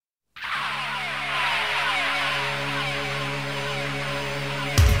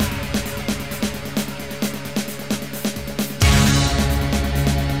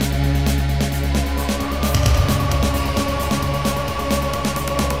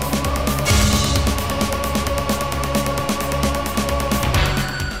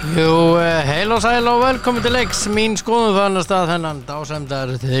Heil og sæl og velkomin til leiks. Mín skoðun fannast að þennan dásemdar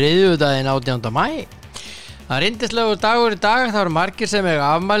þriðjudaginn 18. maí. Það er yndislegur dagur í dag. Það eru margir sem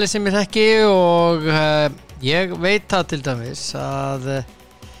eiga afmæli sem ég þekki og ég veit það til dæmis að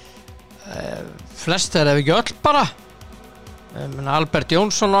flest ef ekki öll bara. Albert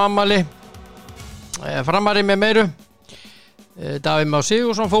Jónsson á afmæli, framari með meiru, Davíð Már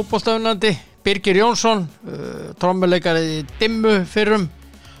Sigurðsson fótboltaunandi, Birgir Jónsson trommuleikari í Dimmu fyrrum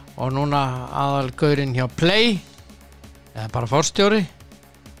og núna aðalgaurinn hjá Play eða bara forstjóri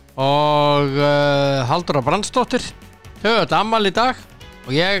og Halldóra Brandsdóttir. Þau öll afmæli í dag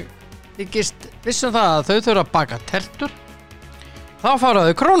og ég þykist vissum það að þau þurfa að baka tertur, þá fara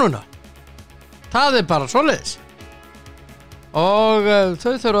þau krónuna. Það er bara svoleiðis og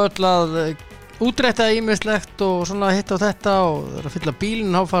þau þurfa öll að útrétta ýmislegt og svona hitt á þetta og þau eru að fylla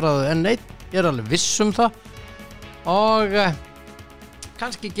bílinn, þá fara þau enn einn. Ég er alveg viss það og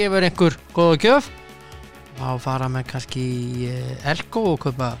kannski gefur einhver góða gjöf, þá fara með kannski í Elko og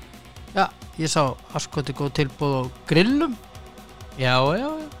kaupa, já, ég sá askoti góð tilboð á grillum, já,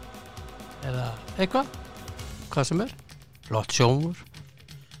 eða hvað sem er, flott sjónvur,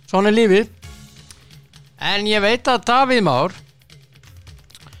 svona er lífið. En ég veit að Davíð Már,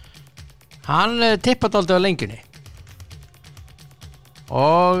 hann tippat aldrei á lengjunni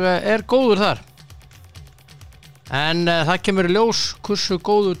og er góður þar. En það kemur í ljós hversu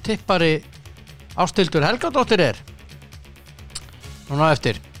góður tippari Ásthildur Helgadóttir er. Núna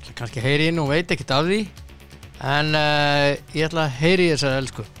eftir, kannski heyri inn og veit ekkert af því, en ég ætla að heyri í þessari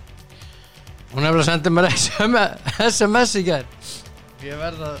elsku. Hún hefur að senda mér SMS í gær. Ég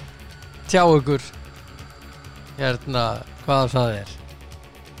verð að tjá ykkur hérna hvað það er.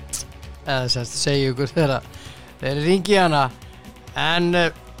 Eða semst segja ykkur þegar ringi hana. En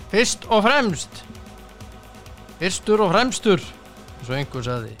fyrst og fremst, fyrstur og fremstur, svo einhver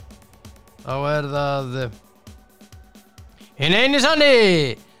sagði, þá er það hinn eini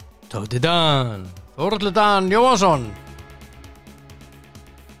sanni, Tóti Dan, Þórhallur Dan Jóhansson.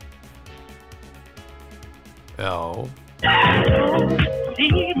 Já.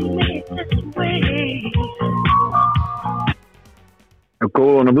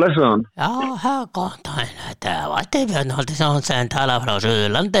 Góðan og blessaðan. Já, góðan daginn, þetta var Björn Halldórsson sem talar frá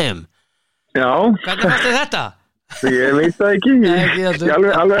Suðurlandum. Já. Hvernig fannst þér þetta? Ég veit það ekki. Ég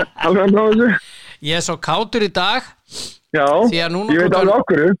alveg að ná þessu. Ég er svo kátur í dag. Já, ég veit alveg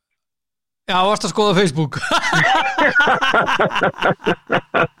okkur. Já, varst að skoða Facebook.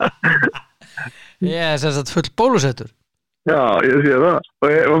 Ég er sem sagt full bólusettur. Já, ég sé það. Og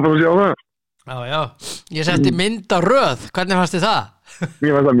ég var bara að sjá það. Já, ég setti mynd á röð. Hvernig fannst þið það?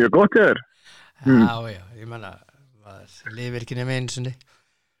 Ég fannst það mjög gott þér. Já, ég menna, maður lifir ekki nema einu sinni.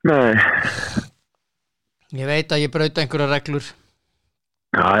 Nei. Ég veit að ég braut einhverja reglur.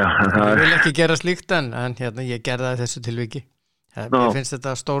 Já. Ég vil ekki gera slíkt en hérna, ég gerði það í þessu tilviki. Mér finnst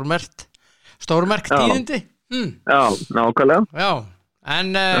þetta stórmerkt tíðindi. Já, nákvæmlega. Já, en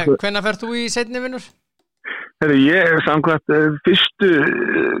hvenær ferð þú í seinni vinnur? Ég samkvæmt fyrstu,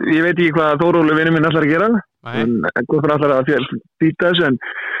 ég veit ekki hvað Þórólu vinur minn ætlar að gera, en hvað fyrir ætlar að þýta þessu, en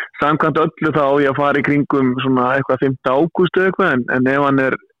samkvæmt öllu þá ég að fara í kringum svona eitthvað 5. ágúst eða eitthvað, en ef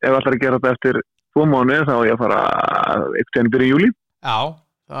ætlar að gera þetta eftir 2 mánuði þá ég að fara eitthvað byrja í júlí. Já,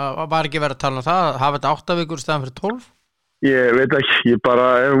 það var ekki verið að tala um það, hafa þetta 8 vikur staðan fyrir 12? Ég veit ekki, ég bara,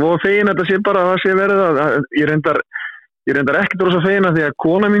 voru fegin þetta sé bara að það sé verið að, ég reyndar ekki rosa fegina því að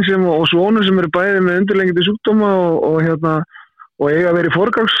kona mín sem og svonur sem eru bæði með undirliggjandi sjúkdóma og eiga að vera í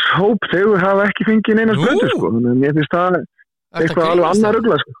forgangshóp, þau hafa ekki fengið neina sprautu sko, þannig að ég finnst það eitthvað alveg annað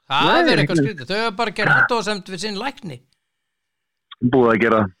rugla sko. Það er eitthvað skrítið, þau hafa bara gert athugasemd við sinn lækni. Búið að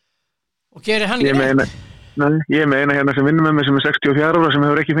gera. Og gerir hann ekki neitt? Nei, ég meina hérna sem vinnur með mig sem er 64 ára sem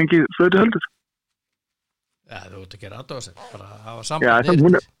hefur ekki fengið sprautu heldur. Já, þú ert að gera athugasemd, bara að hafa samband. Já,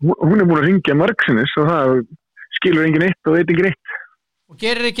 hún er búin að hringja margsinnis og það skilur engin neitt og veit engin neitt. Og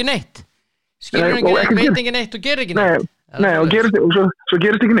gerir ekki neitt? Skilur engin neitt, veit engin neitt og gerir ekki neitt? Nei, og svo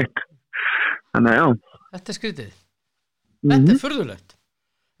gerist ekki neitt. Þannig að já. Þetta er skrítið. Þetta er furðulegt.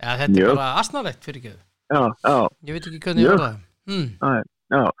 Ja, þetta er bara asnalegt fyrir ekki. Já. Ég veit ekki hvernig ég var það.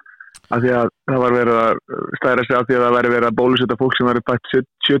 Já, af því að það var verið að stæra sig af því að það væri verið að bólusetta fólk sem væri fætt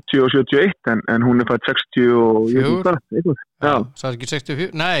 70 og 71 en hún er fætt 60 og... Já, sagði ekki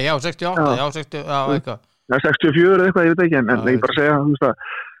 64? Nei, já, 68, já, 60, já, eitthvað. Já, 64 eða eitthvað, ég veit ekki, en ég bara segja, þú veist það.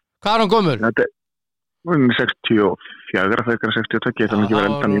 Hvað er hún gömul? Hún er 64, það er 62, það er mikið verið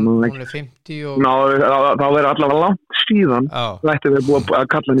endan í núna. Hún er 50 og... Ná, þá verið allavega langt síðan, lætti við búið að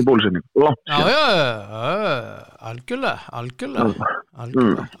kalla henni í bólusetning. Langt síðan.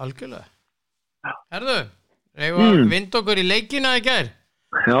 Algjörlega. Herðu, reyfa vind okkur í leikina í gær.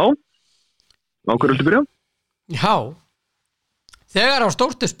 Já, á hverju viltu byrja? Já, þegar á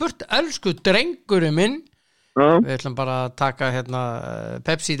stórt spurt, elsku drengurinn minn, við ætlum bara að taka hérna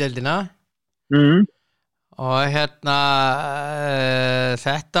Pepsi-deildina og hérna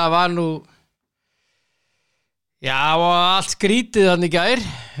þetta var nú já, og allt skrítið þannig gær,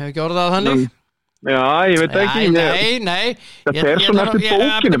 hef ekki orðað þannig? Já, ég veit ekki. Nei. Þetta svona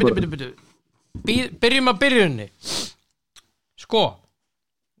eftir bókinu. Byrjum að byrjunni. Sko,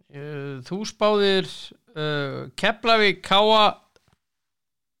 þú spáðir Keflavík Káa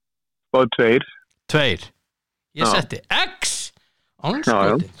Spáði 2. Ég setti X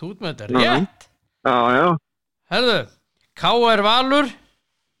Ánskoti, þú ert með þetta rétt. Já. Herðu, Káa Valur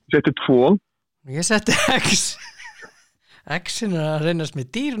Setti 2. Ég setti X X-in að reynast með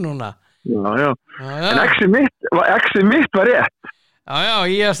dýr núna. Já. En X-ið mitt var rétt. Já,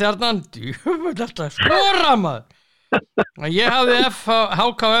 ég stjarnan skora maður. Ég hafði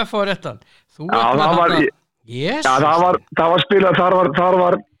HKF á réttan. Þú ert með þetta. Yes. Já, það var spilað, þar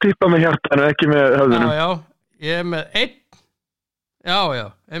var tippað með hjartanu, ekki með höfðunum. Já, ég er með 1. Já,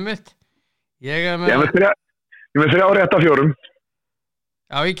 einmitt. Ég er með 3 rétt af 4.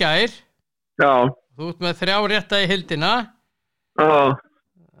 Já, í gær. Já. Þú ert með 3 rétta í hildina. Já.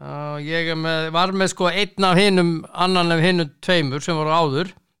 Ég var með sko 1 af hinum, annan af hinum 2 sem voru áður.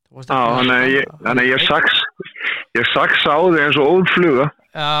 Já, þannig ég saks á þig eins og óðfluga.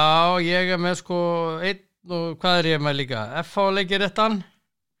 Já, ég er með sko 1 og hvað er ég með líka? FH leikir réttan?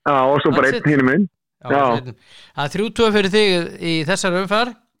 Já, og svo bara 1 hinum inn. Já. Það er 3-2 fyrir þig í þessar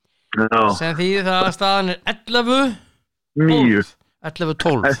umferð. Já. Sem þýðir það að staðan er 11-9.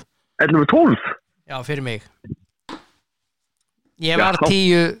 11-12. 11-12? Já, fyrir mig. Ég var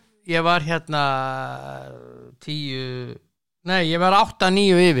 8-9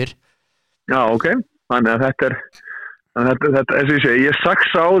 yfir. Já, ok. Þannig að þetta eins og ég segi, ég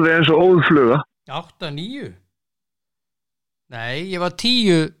saksa á þig eins og óðfluga. 8-9? Nei, ég var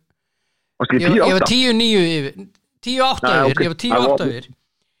 10. Ég var 10-9 yfir. 10-8 yfir. Ég var 10-8 yfir.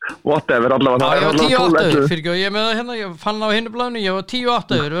 Whatever, allavega. Já, ég var 10-8 yfir. Fyrir ég með það hérna, ég fann á hinnu bláðinu, ég var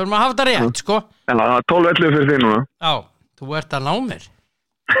 10-8 yfir. Við verðum að hafa þetta rétt, sko. En það er 12-11 fyrir þig núna. Já, þú ert að ná mér.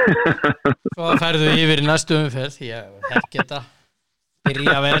 Svo ferðu yfir í næstu umferð. Ég þekki þetta.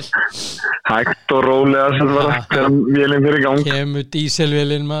 Byrja vel. Hægt og rólega sem var þegar vélinn fyrir gang. Kemur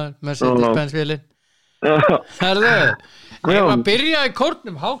díselvélinn maður, Mercedes-Benz-vélinn. Herðu, ég var að byrja í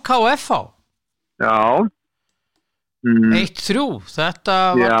kórnum HKFH. Já. 1-3,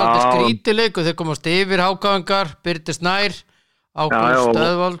 þetta var þetta skrítileiku, þeir komast yfir HK-ingar, Birgir Snær, Ágúst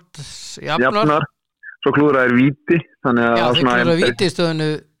Stöðvold, Jafnar. Svo klúðraðir víti. Já, þeir klúðraði víti í stöðunu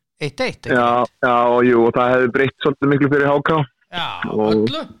 1-1. Já, og það hefði breytt svolítið miklu fyrir HK. Já,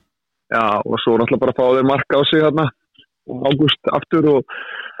 öllu. Já, og svo náttúrulega bara fá þeir marka á sig þarna og Ágúst aftur og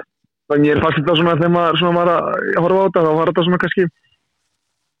þannig ég fannst þetta svona þegar maður svona var að horfa á þetta, þá var þetta svona kannski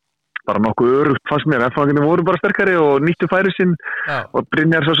bara nokkuð örugt fannst mér, F-fanginni voru bara sterkari og nýttu færi sinn og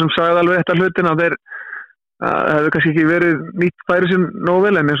Brynjar svo sem sagði alveg þetta hlutin að þeir hefðu kannski ekki verið nýtt færi sinn nógu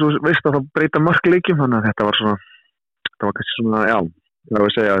vel en eins og veist að það breyta markleikjum þannig að þetta var kannski svona, já, það var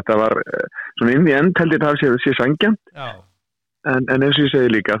að segja, þetta var svona inn í end held ég að það sé sanngjarnt. Já. En eins og ég segi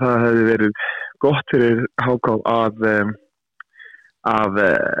líka, það hefði verið gott fyrir HK að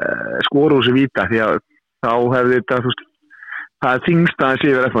skora úr sig víta því að þá hefði þetta, þú veist, það er þyngst aðeins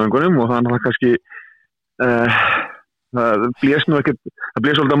yfir F-fangunum og þannig að kannski það blés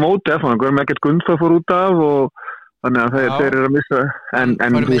svolítið á móti F-fangunum, ekkert Gunnþór fór út af og þannig að þeir eru að missa en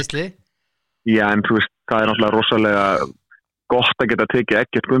þú veist, það er náttúrulega rosalega gott að geta tekið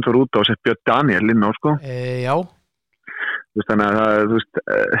ekkert Gunnþór út af og sett Björn Daniel inn á, sko. Já. Þannig að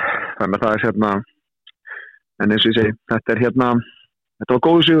það er hérna en eins og ég segi, þetta var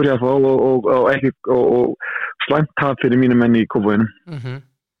góðu sigur hjá og slæmt tap fyrir mínu menn í Kópavoginum.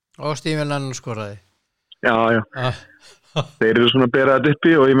 Og Stífin Lennon skoraði. Já. Þeir eru svona að bera þetta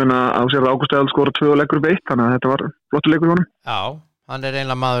uppi og ég meina á sér að Ágúst Eðald skora 2 og leggur upp 1, þannig að þetta var flottur leikur hjá honum. Já, hann er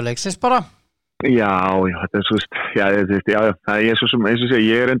einlega maður leiksins bara. Já, þetta er svo það er svo sem, eins og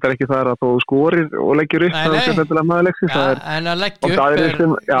segja, ég er endar ekki þar að þú skorir og leggjur upp það er þetta maður leiksins. En að leggja upp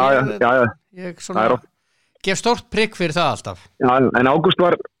ég svona gef stórt prikk fyrir það alltaf. Já, en Ágúst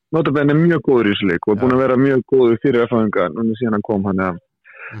var notabenni mjög góður í þessu leik og búin að vera mjög góður fyrir F-fanginga núna síðan hann kom þannig að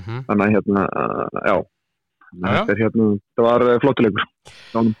þetta var flottur leikur.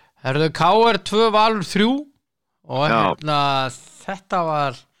 Herðu, KR 2 Valur 3 og þetta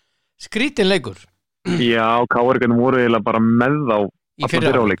var skrítin leikur. Já, KR-garnir voru eiginlega bara með á allar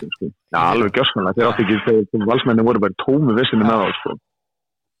þeirra á leikin, sko. Já, alveg gjössanlega. Þeir átti ekki, þegar valsmenni voru bara tómi vissinni með á, sko.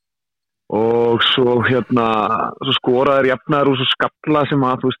 og svo svo skoraður jafnaður úr svo skalla sem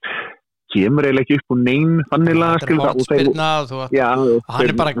að þú veist kemur eiginlega ekki upp úr nein fannilega þetta hortspyrna og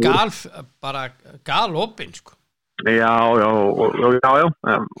hann bara galopinn sko. Já og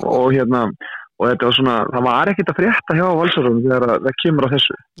og þetta var svona, það var ekkert að frétta hjá Valsarunum þegar það kemur á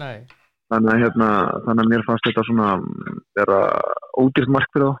þessu. Nei. Þannig að mér fannst þetta svona vera ódýrt mark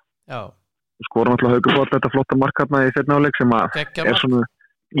fyrir þá. Já. Skora náttúrulega Haukubótt þetta flotta mark hérna í seinni hálfleik sem að er svona,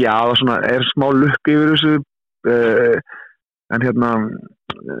 já, það svona er smá lukk yfir þessu en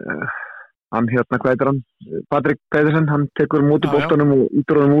hann hvað heitir hann? Patrik Pedersen, hann tekur móti boltanum og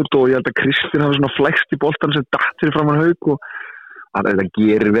ítur honum út og ég held að Kristinn hafi svona flækst í boltanum sem datt fyrir framan Hauk og þetta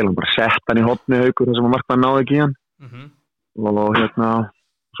gerir vel, hann bara sett hann í horni Haukur þar sem að markmann náði ekki í hann og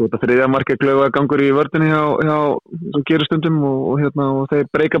svo þetta þriðja markið glögða gangur í vörðinni hjá sem gerir stundum og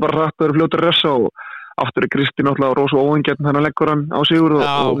þeir breyka bara hratt og eru fljótur ressa og aftur er Kristinn náttúrulega rosa óvingjarn þannig að leggur hann á sigur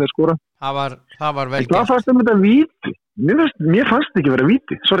og þeir skora. Það var vel gert. Það fannst þetta víti. Mér fannst þetta ekki vera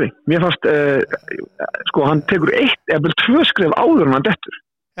víti, sorry. Mér fannst, hann tekur 1 eða 2 skref áður en hann dettur.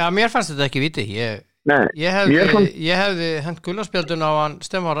 Já, mér fannst þetta ekki víti. Ég hefði hent gulaspjaldun á hann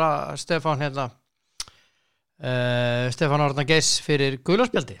Stefán Arnar Geiss fyrir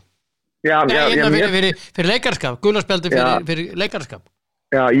gulaspjaldi. Fyrir leikarskap, gulaspjaldi fyrir leikarskap.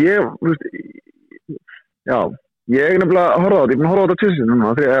 Ég nefnilega horfði á þetta, ég búin að horfa á þetta tvisinn núna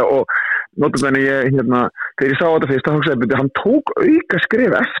og notabene þegar ég sá þetta fyrst að hugsaði hann tók auka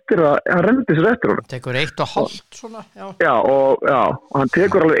skrif eftir að hann rendi sér eftir honum. Tekur 1,5 svona, og hann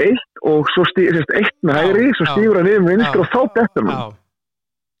tekur alveg 1 og svo 1 með hægri, svo stígur hann niður með vinstri og þá dettur hann.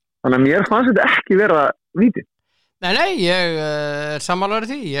 Þannig að mér fannst þetta ekki vera víti. Nei, ég er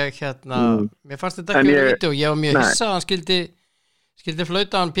sammálaður því, mér fannst þetta ekki vera víti og ég var mjög hissa að hann skildi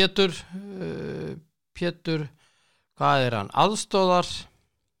flauta hann Pétur, hvað er hann? Aðstóðar?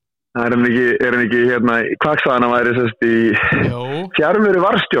 Er hann ekki hvað sagði hann væri sérst í fjarveru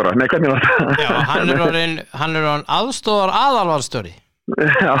varstjóra? Nei, hvernig var það? Já, hann er orðinn aðstóðar aðalvarstjóri.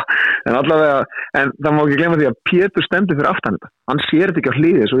 Já, en allavega, en það má ekki glemma því að Pétur stendur fyrir aftan þetta. Hann sér þetta ekki á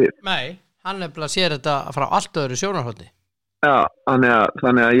hliði eins og við. Nei, hann nefnilega sér þetta frá allt öðru sjónarhorni. Já,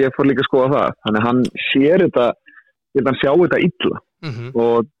 þannig að ég fór líka að skoða það. Þannig að hann sér þetta, hann sjá þetta illa.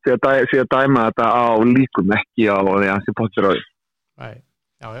 Og því að dæma þetta á líkum ekki á því að hann sé pottur á því.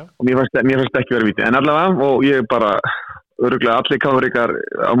 Og mér fannst ekki verið víti en allavega og ég bara örugglega allir káringar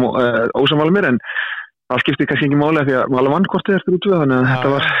ósammála mér en það skipti kannski ekki máli því að maður vann kortið eftir út þannig að þetta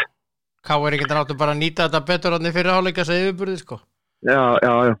var káringar áttu bara að nýta þetta betur ánni fyrir hálfleika sem yfirburði sko. Já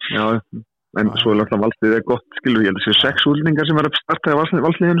en svo er alltaf valsliðið er gott skilur ég held að séu 6 útlendingar sem er að starta í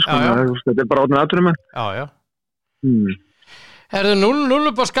valsliðinu sko þetta er bara átnið aðturum Já Herðu 0-0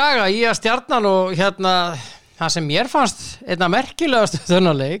 upp á Skaga í að Stjarnan og það sem mér fannst einna merkilegast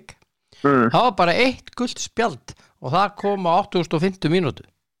þennan leik það var bara 1 gult spjald og það kom á 850 mínútu.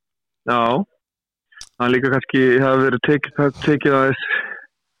 Já, það líka kannski hafi verið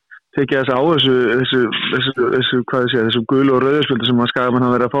tekið þess á þessu gulu og rauðu spjaldi sem að Skagamenn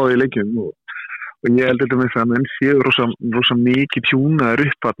hafa verið að fá í leikjum og ég held þetta með það að menn séu rosa mikið tjúnaður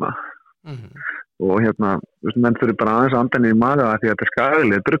upp þarna. Og menn fyrir bara aðeins andan í maga að því að þetta er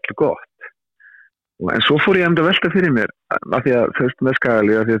skagalega drullu gott en svo fór ég að velta fyrir mér að því að þau með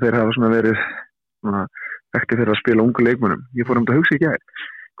skagalega því að þeir hafa svona verið þekkti fyrir að spila ungu leikmennum ég fór að hugsa í gær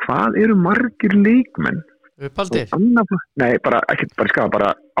hvað eru margir leikmenn uppaldir? Nei, ekki bara skaga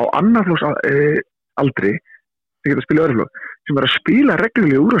bara á annarflokks aldri sem geta að spila öðruflokk sem að spila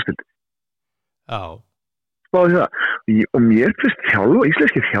reglulega úrvastildi spáði það og mér finnst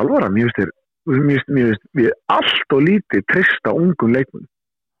íslenski þjálfara mér finnst við allt og lítið treysta ungum leikmennum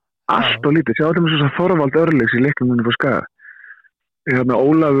allt og lítið, sjá þetta með svo Þorvald Örlygs í leikmennum frá Skaga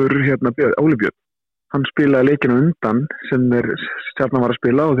Ólafur Óli Björn hann spilaði leikina undan sem Stjarnan var að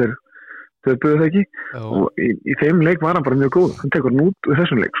spila og þau buðu það ekki og í þeim leik var hann bara mjög góð hann tekur hann út úr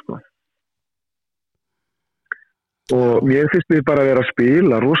þessum leik sko. Og mér finnst við bara að vera að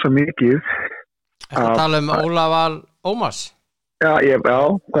spila rosa mikið að tala Ólaf Ómars Já,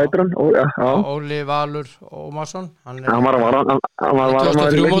 hvað heitir hann? Óli Valur Ómarsson hann var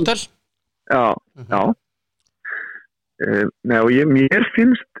 2003 mótel Já Nei, og mér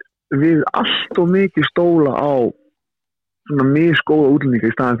finnst við allt og mikið stóla á svona misgóða útlendinga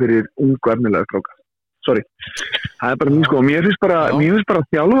í staðan fyrir ungu efnilega stráka sorry, það er bara misgóða mér finnst bara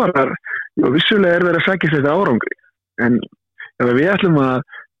þjálfarar vissulega er verið að sækja þetta árangri en ef við ætlum að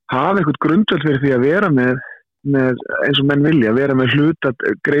hafa eitthvað grundvöld fyrir því að vera með eins og menn vilja vera með hluta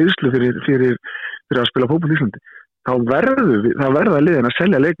greiðslu fyrir að spila fótboll í Íslandi þá verða liðin að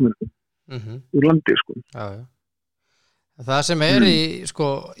selja leikmenn úr landi sko. Það sem í, sko,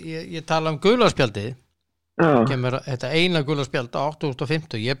 ég tala gula spjaldið, kemur þetta eina gula spjald á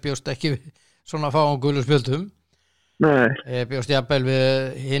 8.50, ég bjóst ekki svona að fá gula spjöldum. Nei. Ég bjóst jafnvel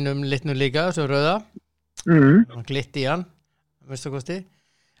við hinum litnum líka, svo rauða, hann glitti í hann, veistu kosti.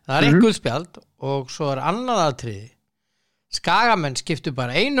 Það eitt gulspjald og svo annað atriði. Skagamenn skiptu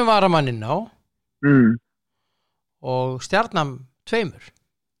bara einu varamann inn á og Stjarnan 2.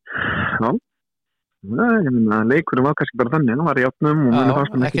 Já. Nei, ég meina, leikurinn var kannski bara þannig, hann var í jafnum og mér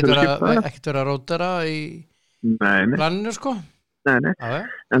fannst hann ekki fyrir að skipta það. Ekkert vera að rótera í planinu, sko? Nei.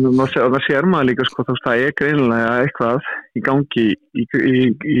 En það sér maður líka, sko, þá það greinilega eitthvað í gangi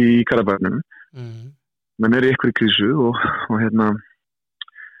í Garðabænum. Menn í einhverju krísu og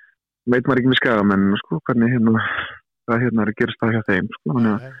veit maður ekki með Skagamenn, sko, hvernig það er að gerast það hjá þeim, sko,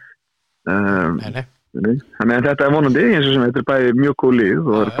 Nei. Þannig að þetta vonandi, eins og sem þetta bæði mjög góð lið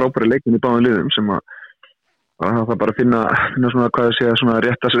og það frábæri leikmenn í báðum liðum sem að það bara finna svona hvað það sé að svona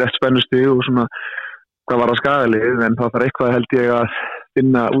rétt spennusti og svona hvað var að skagalið en þá þarf eitthvað held ég að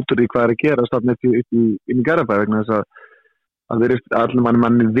finna út úr því hvað að gera stafn upp í Garðabæ vegna þess að allir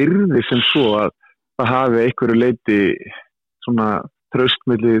manni virði sem svo að það hafi einhverju leiti svona traust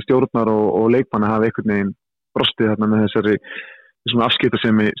milli stjórnar og leikmanna hafi einhvern veginn brostið þarna með þessari svona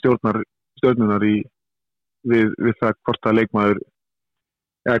afskiptasemi stjórnunar við það hvort að leikmaður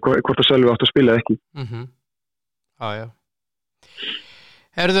hvort að Sölvi átt að spila ekki. Já.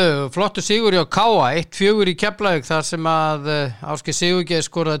 Herðu, flottu sigur hjá Káa 1-4 í Keflavík þar sem að Ásgeir Sigurgeir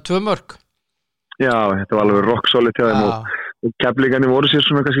skoraði 2 mörk. Já, þetta var alveg rock solid hjá þeim og Keflvíkarnir voru sér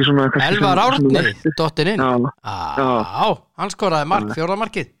svona kannski Elvar Árni, dottinn inn. Hann skoraði mark, 4.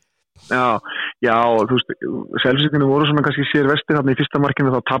 markið. Já, þú veist, Selfyssingarnir voru svona kannski sér vestir þarna í fyrsta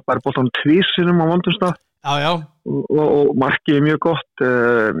markinu þá tappar boltan 2 sinnum á vondumstað. Já. Og markið er mjög gott.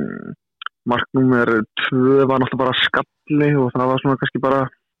 Mark númer 2 var náttúrulega bara skalli og það var svona kannski bara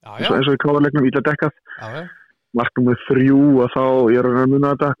eins og í kláðarleiknum illa dekkað. Mark númer 3 og þá, ég að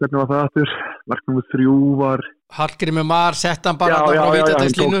muna þetta, hvernig var það aftur? Mark númer 3 var Hallgrímur Mar sett hann bara á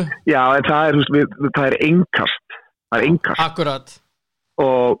vítateigslínu. Já, en það er einkast. Það er einkast. Akkurat.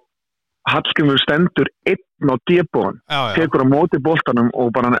 Og Hallgrímur stendur einn á debóan, tekur á móti boltanum og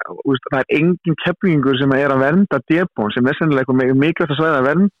bara, það er engin Keflvíkingur sem er að vernda debóan sem er sennilega mikilvægt að svæða að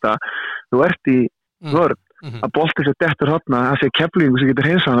vernda þú ert í vörn að bolti sér dettur hotna, það sé Keflvíkingur sem getur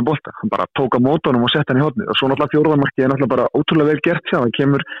hinsað hann að bolta, hann bara tók á mótunum og sett hann í hotni og svo náttúrulega 4. markið er náttúrulega bara ótrúlega vel gert það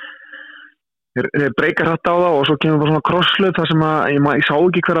kemur breykar hatt á það og svo kemur bara svona krosslöð þar sem að ég sá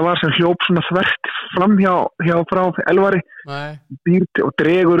ekki hver að var sem hljóp svona þvert fram hjá frá Elvari býr og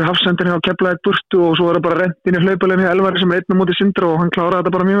dregur hafsendin hjá Keflavík burtu og svo er það bara rent inn í hlaupalegin hjá Elvari sem er einn á móti Sindra og hann kláraði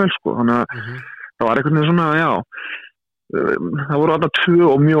þetta bara mjög vel sko. Þannig að það var einhvern veginn svona það voru alltaf 2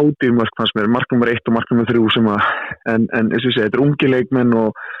 og mjög ódýr mark nummer 1 og mark nummer 3 sem að en eins og ég segi, þetta er ungi leikmenn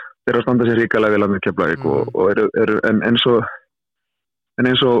og þeir eru að standa sér ríkalega vel að með Keflavík og en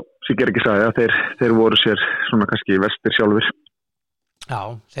eins og Sigur ekki sagði að þeir voru sér svona kannski vestir sjálfur. Já,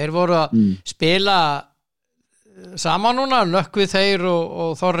 þeir voru að spila saman núna, Nökkvi þeir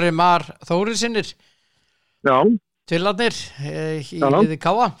og Þorri Mar Þóriðsinnir. Já. Tvillarnir í liði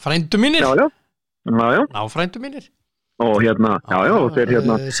Káa, frændu mínir. Já, frændu mínir. Og og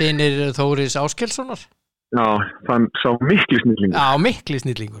þeir synir Þóris Áskelssonar. Já, þann sá mikli snillingur. Já, mikli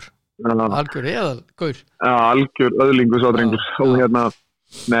snillingur. Algjör eðalgaur. Já, algjör öðlingur svo drengur. Og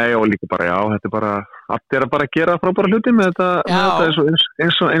nei, og líka bara, þetta er bara allt er að bara gera frábæra hluti með þetta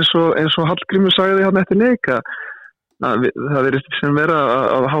eins og Hallgrímur sagði hérna eftir leik að það er sem vera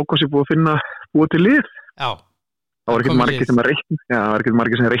að Hákon sé búið til lið. Já. Það var ekkert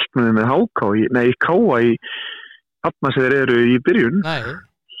margir sem reiknuði með í Káa í hafna sem þeir eru í byrjun. Nei,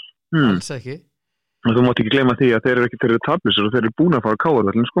 alls ekki. Og þú mátt ekki gleyma því að þeir eru tablusur og þeir eru búin að fara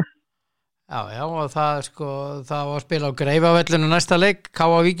Káa-völlin, sko. Já, og það var að spila á Greifavellinu næsta leik,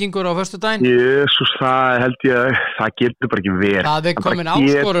 Káa Víkingur á föstudaginn. Jesús, það held ég, það getur bara ekki verið. Það er komin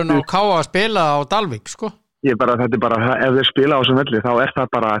áskorun á Káa að spila á Dalvík, sko. Þetta er bara, ef þeir spila á þessum velli, þá er það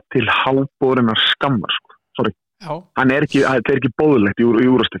bara til háborinnar skammar, sko. Sorry. Já. Það er ekki bóðlegt í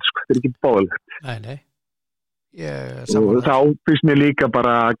úrúrslit, sko. Það er ekki bóðlegt. Nei. Og þá finnst mér líka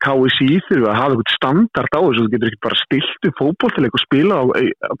bara KSÍ þurfa að hafa eitthvað standard á þessu, þú getur ekki bara stilt upp fótboltaleik og spila á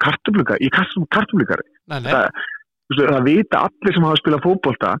kartöflugari. Það vita allir sem hafa spilað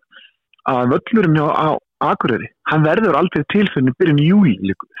fótbolta að völlurinn á Akureyri, hann verður aldrei til fyrir byrjun júlí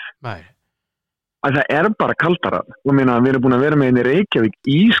líka. Nei. Að það er bara kaldara og við erum búin að vera með henni Reykjavík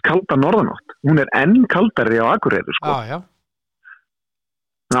ískalda norðanátt, hún er enn kaldari á Akureyri, sko. Já.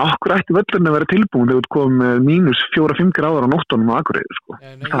 Þannig að okkur ætti völlurinn að vera tilbúin þegar þú kom með -4-5 gráður á nóttunum á Akureyri, sko.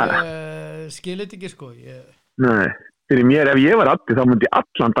 Nei, ég skilit ekki, sko. Nei, fyrir mér, ef ég var addi þá myndi ég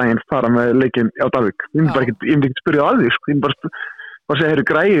allan daginn fara með leikinn á Dalvík. Ég myndi ekki spyrja á því, sko. Ég myndi bara segja, heyrðu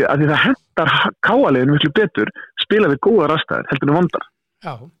græði, að því það hentar káaliðinu miklu betur, spila við góðar aðstæður, heldur en vondar.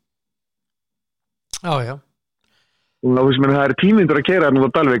 Já. Já. Og þá finnst mér það 10 mínútur að keyra nú á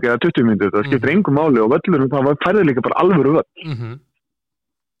Dalvík eða 20 mínútur, það skiptir engu máli og völlurinn, það færði líka bara alvöru völl.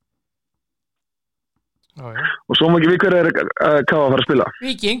 Og svo má ekki við hverju káa að fara að spila.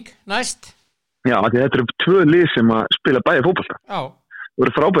 Víking, næst. Já, þetta eru 2 lið sem að spila bæði fótbolta. Já. Það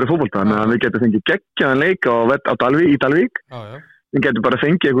eru frábæri fótbolta, þannig að við getum fengið geggjaðan leik í Dalvík. Já. Við getum bara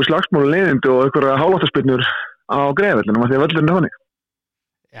fengið eitthvað slagsmál leiðindi og eitthvað hálóttaspyrnur á Greiðvellinum af því að völlurinn er þannig.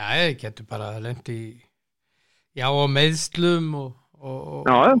 Já, við getum bara lent í og meðslum og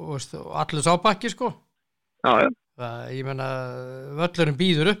allir sábakki, sko. Já. Ég meina, völlurinn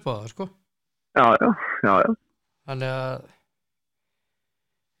býður upp á það, sko. Já. Þannig að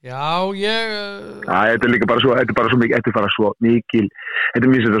þetta er líka bara svo, þetta er svo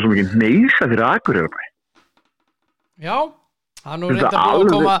mikil neysa fyrir Akureyri. Já, það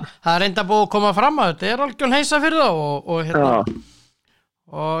er reynda búið að koma fram að þetta er algjörn heisa fyrir það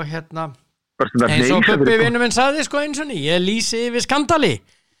og hérna eins og Bubbi vinur minn sagði sko eins og ný, ég lýsi yfir skandali.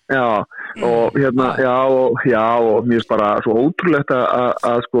 Já, og og mér er bara svo ótrúlegt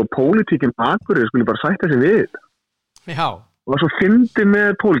að sko pólitíkin Akureyri skulle bara sætta sig við. Já. Og það svo fyndi með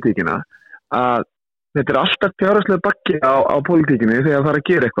pólitíkina að þetta er alltaf fjárhagslega bakki á pólitíkinni þegar það er að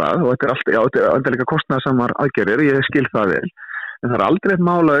gera eitthvað og þetta er líka kostnaðarsamar aðgerðir, ég skil það vel, en það er aldrei eitt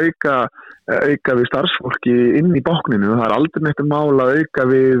mál að auka við starfsfólki inn í bákninu og það er aldrei eitt mál að auka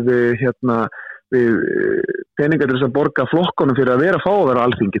við peningar til þess að borga flokkonum fyrir að vera að vera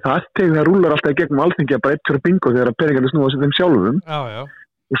Alþingi. Það rúlar alltaf í gegnum Alþingi að bara eitt fyrir bingo þegar peningar til snúa sér þeim sjálfum. Já.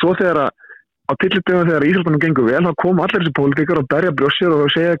 Og svo þegar á tillitdöfum þegar íþróttunum gengur vel, þá koma allir þessi pólitíkar og berja brjósir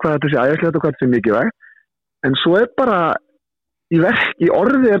og segja hvað þetta sé æðislegt og hvað þetta sé mikilvægt. En svo er bara í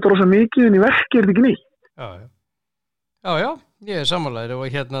orði er þetta rosa mikið en í verki er þetta ekki nýtt. Já, ég er sammálaður og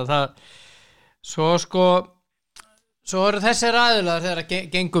hérna það svo eru þessir aðilar þegar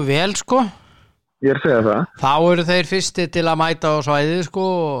það gengur vel sko. Ég er að segja það. Þá eru þeir fyrsti til að mæta á svæðið sko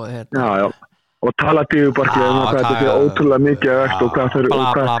og hérna. Já. Og tala dífubarkið um hvað þetta er ótrúlega mikið vekt og hvað þau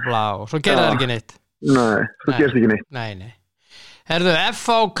bla og svo gerir það ekki neitt. Nei, svo gerst ekki neitt. Nei. Herðu, FH,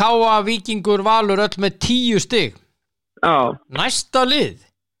 KA, Víkingur, Valur öll með 10 stig. Já. Næsta lið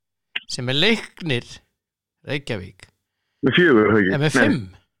sem er Leiknir Reykjavík. Með 4, ekki? Með 5.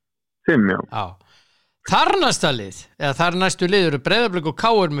 5, já. Þar næsta lið, eða þar næstu lið eru Breiðablik og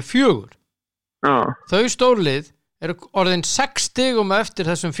KR með 4. Já. Þau stórlið eru orðin 6 stigum eftir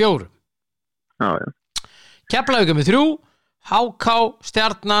þessum 4. Já. Keflavík með 3, HK,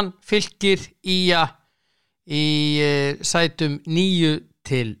 Stjarnan, Fylkir, ÍA í sætum 9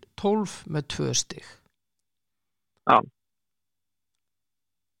 til 12 með 2 stig. Já,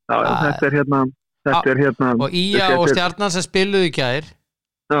 þetta er hérna og ÍA og Stjarnan sem spiluðu í gær.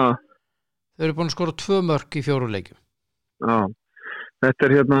 Já. Þau eru búin að skora 2 mörk í 4 leikjum. Já. Þetta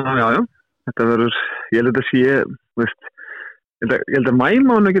er hérna, já. Þetta verður, ég held að sé, veist, ég held að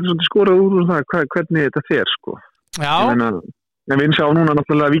Mæmánu getur svolítið skorað úr það hvernig þetta fer, sko. Já. En við sjá núna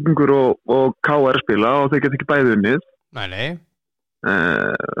náttúrulega Víkingur og KR spila og þau getur ekki bæði unnið. Nei.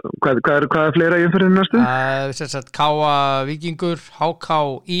 Hvað er fleira í umferðinu næstu? KA, Víkingur, HK,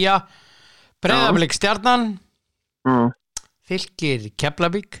 ÍA, Breiðablik, Stjarnan, Fylkir,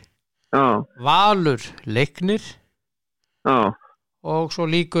 Keflavík, Valur, Leiknir. Já. Og svo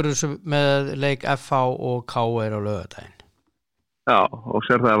líkur með leik FH og KR á laugardaginn. Já, og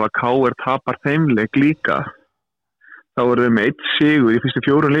sér það ef að KR tapar þeim leik líka, þá eru þau með 1 sigur í fyrstu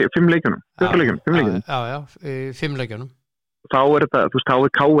 5 leikjunum. 5 leikjunum. Já, 5 leikjunum. Þá er þetta, þú veist, þá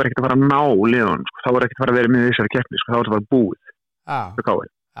er KR ekkert að fara að ná liðunum, sko. Þá er ekkert að fara að vera með þessari keppni, sko. Þá er þetta bara búið. Já,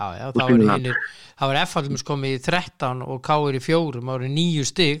 þá er FH komið í 13 og KR í 4, þá eru 9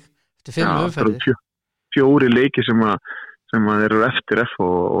 stig eftir 5 umferðir. 4 leiki sem að eru eftir F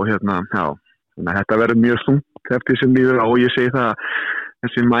og hérna, já, þannig að þetta verður mjög þungt eftir sem líður og ég segi það að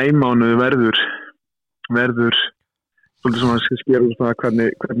þessi maímánuð verður svolítið svona að skera úr það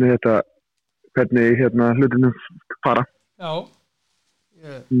hvernig hérna hlutinu fara. Já,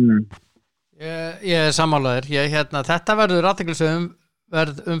 ég er sammálaður, þetta verður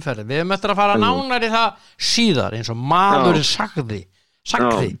athyglisverð umferð, við möttum að fara nánar í það síðar eins og maðurinn sagði,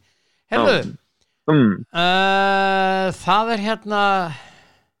 herðu, það er hérna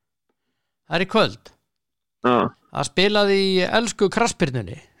það er í kvöld það spilaði í elsku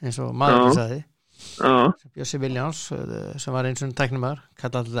krassbyrnunni eins og maðurinn sagði Bjössi Viljáns sem var eins og tæknumar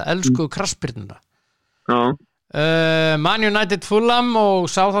kallaði þetta elsku krassbyrnuna Man United, Fulham og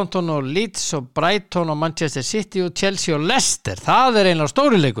Southampton og Leeds og Brighton og Manchester City og Chelsea og Leicester. Það eiginlega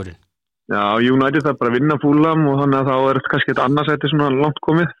stóri leikurinn. Já, United það bara að vinna Fulham og þannig að þá kannski eitt annars sæti svona langt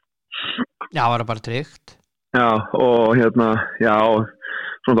komið. Já, það bara tryggt. Já, og já,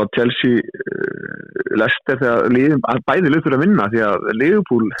 svona Chelsea, Leicester þegar bæði lið fyrir að vinna því að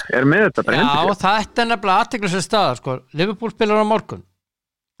Liverpool með þetta bara hendur. Já, þetta nefnilega athyglisverð staða, sko. Liverpool spilar á morgun.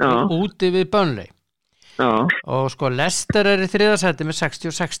 Já. Úti við Burnley. Já. Og Leicester í 3. sæti með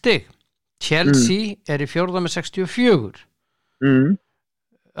 66 stig. Chelsea í 4. með 64.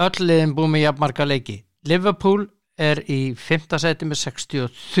 Öll liðin búið með jafnmarga leiki. Liverpool í 5. sæti með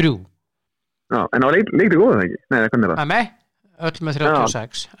 63. Já, en á leikti góða það ekki? Nei, hvernig það? Nei, öll með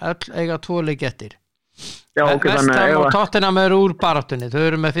 36. Öll eiga 2 leiki eftir. Já, ok, þannig að og Tottenham úr baráttunni,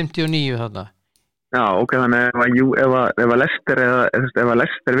 þau með 59 þarna. Já, ok, þannig ef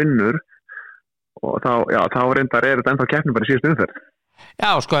Leicester vinnur og þá reyndar þetta ennþá keppni bara í síðustu umferð.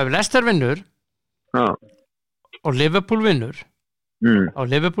 Já, ef Leicester vinnur og Liverpool vinnur og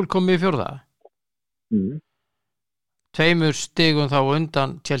Liverpool komið í 4. 2 stigum þá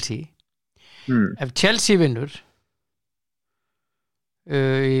undan Chelsea. Ef Chelsea vinnur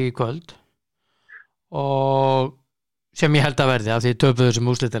í kvöld og sem ég held að verði af því töpuðu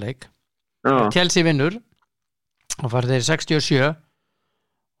þessum úrslitaleik. Ef Chelsea vinnur og fara þeir 67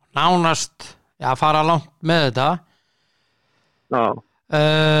 nánast fara langt með þetta.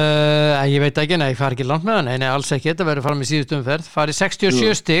 Ég veit ekki, nei, ég fara ekki langt með það, nei, alls ekki, þetta verður fram í síðustu umferð, fara í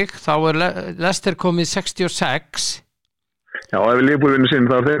 67 stig, þá Leicester komið 66. Já, ef Liverpool vinnur sinn,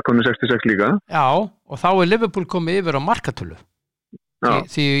 þá þeir komið 66 líka. Já, og þá Liverpool komið yfir á markatölu.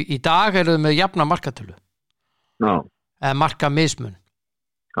 Því í dag þau með jafna markatölu. Já. Eða marka mismun.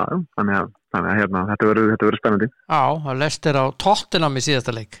 Já, þannig að þetta verður spennandi. Já, það Leicester á Tottenham í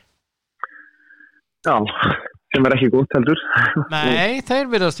síðasta leik. Já, sem ekki gott heldur. Nei, þeir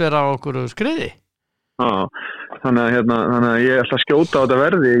virðast vera á okkur skriði. Já, þannig að ég ætla að skjóta á þetta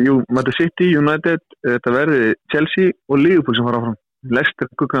verði Manchester City, United, þetta verði Chelsea og Liverpool sem fara áfram. Leicester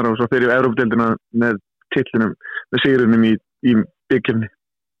guggnar og svo fyrir Evrópudeildina með titlinum, með sigrinum í byggjumni.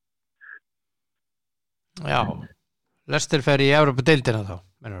 Já, Leicester fer í Evrópudeildina þá,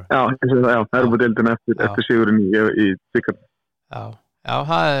 mennur þú? Já, Evrópudeildina eftir sigurinn í byggjumni. Já,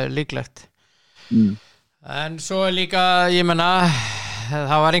 það líklegt. En svo líka, ég menna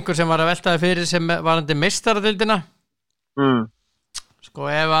það var einhver sem var að veltaði fyrir sem varandi meistaradeildina.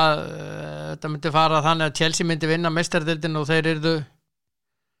 Ef að þetta myndi fara þannig að Chelsea myndi vinna meistaradeildina og þeir yrðu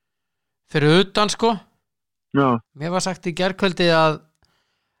fyrir utan, Já. Mér var sagt í gærkvöldi að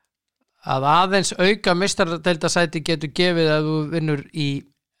aðeins auka meistaradeildasæti getur gefið að þú vinnur í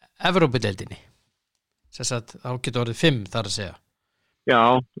Evrópudeildinni. Þess að þá getur orðið 5 þar að segja.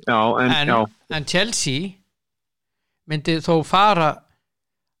 En Chelsea myndi þó fara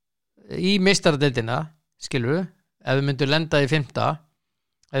í meistaradeildina, skilurðu, ef þau myndu lenda í 5,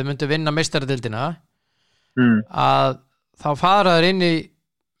 ef þau myndu vinna meistaradeildina, að þá fara þeir inn í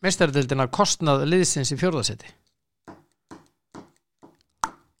meistaradeildina kostnað liðsins í 4. sæti.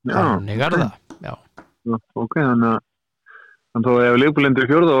 Þannig það. Já. Ok, þannig að ef Liverpool lendir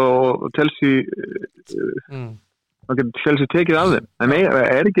í 4 og Chelsea þá getur Chelsea tekið af þeim. En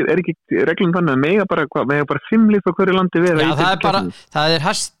er ekki reglum þannig að mega bara 5 lið frá hverju landi vera? Já, það er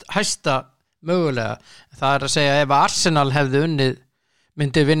hæsta mögulega. Það er að segja ef Arsenal hefði unnið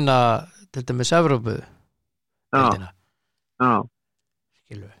myndi vinna til dæmis Evrópu. Já.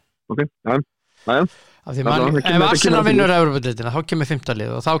 Skilur. Ok, já. Af því ef Arsenal vinnur Evrópudeildina þá kemur 5. lið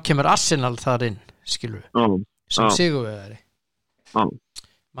og þá kemur Arsenal þar inn, skilur. Sem sigurvegari.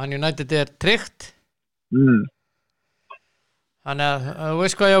 Man United tryggt. Þannig að þú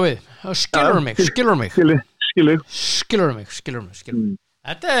veist hvað ég á við. Skilur mig.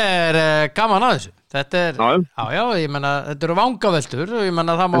 Þetta gaman að þessu. Þetta já, ég menna, þetta eru vangaveltur og ég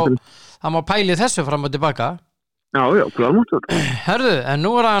menna það má pæli þessu fram og tilbaka. Já, klárt. Herðu, en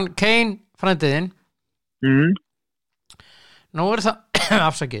nú hann Kane frændiðinn. Nú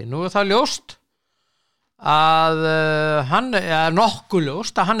nú það ljóst að hann nokkuð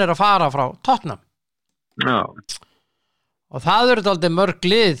ljóst að hann að fara frá Tottenham. Já. Og það eru dálítið mörg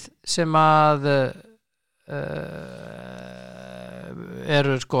lið sem að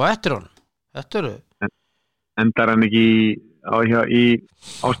eru eftir honum. Þetta eru. Endar hann ekki á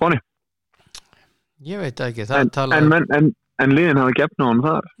Spáni? Ég veit ekki. En liðin hafa gefnað honum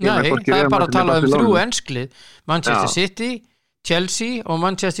þar. Nei, það bara að tala 3 ensklið. Manchester City, Chelsea og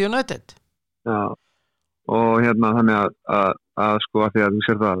Manchester United. Já. Og þannig að því að þú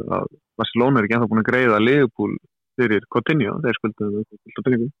sér það að Barcelona ekki ennþá búin að greiða Liverpool fyrir Coutinho, þeir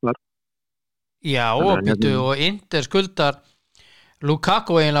skulduðu þar. Já, og býtu og Inter skuldar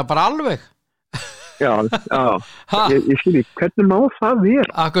Lukaku eiginlega bara alveg. Já, ég skil ekki, hvernig má það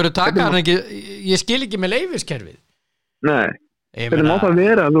vera? Akkur taka hann ekki, ég skil ekki með leyfiskerfið. Nei, hvernig má það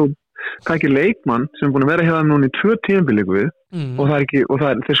vera að þú takir leikmann sem er búin að vera hjá það núna í 2 tímabil og það er ekki, og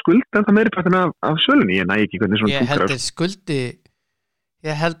þeir skulda það meiri partin af sölunni, ég næ ekki hvernig svona túkrar.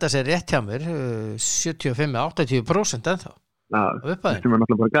 Ég held að sé rétt hjá mér 75-80% ennþá. Já, þetta er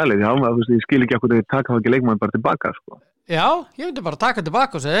náttúrulega bara galið, ég skil ekki okkur þegar taka það ekki leikmann bara tilbaka, sko. Já, ég myndi bara taka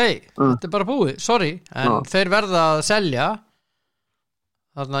tilbaka og segja, þetta er bara búið, sorry, en þeir verða að selja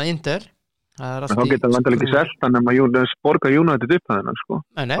þarna Inter. En þá geta það vantilega ekki selt, þannig að borga United upp það hennar, sko.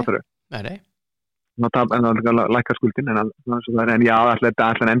 Nei. En það lækkar skuldin, en já, allir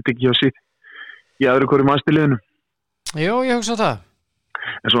endi ekki hjá sitt í öðru hverju mannstiliðinu. Jú, ég hugsa það.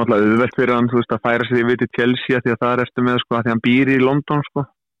 En svo náttúrulega auðvelt fyrir hann, að færa sig við til Chelsea því að það er eftir með, sko, að því hann býr í London, sko.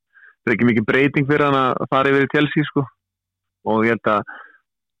 Það er ekki mikið breyting fyrir hann að fara yfir í Chelsea, sko. Og ég held að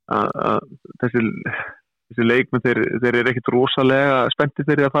þessi leikmenn, þeir eru ekkit rosalega spenntir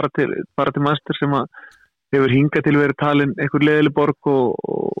fyrir að fara til Manchester sem að hefur hingað til verið talin einhver leiðileg borg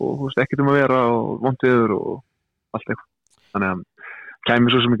og ekkert að vera og vondiður og allt eitthvað. Þannig að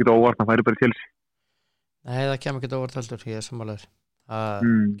kæmi svo sem ekkert óvart að færi bara í Chelsea. Nei, það kemur ekkert óvart heldur, ég er sammálaður.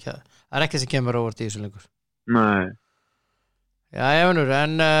 Það er ekki sem kemur óvart í þessu lengur. Nei. Já, Evanur,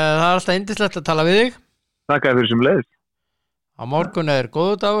 en það er alltaf yndislegt að tala við þig. Takk fyrir sem leið. Á morgun er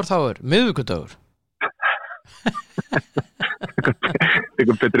góður dagur, þá er miðvikudagur.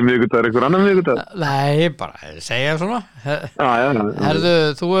 Eitthvað betri miðvikudagur, eitthvað annar miðvikudagur? Nei, bara segja svona. Herðu,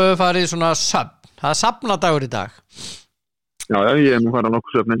 þú hefur farið svona söfn. Það er safnadagur í dag. Já, ég hef nú farið á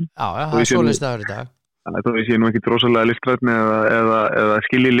nokkuð söfnin. Já, það er svoleiðisdagur í dag. Það sé nú ekki drosalega listrætni eða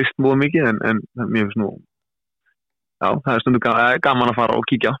skilji list múið mikið en mér finnst nú það er stundu gaman að fara og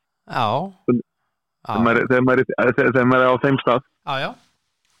kíkja. Já. Þegar maður er á þeim stað. Já.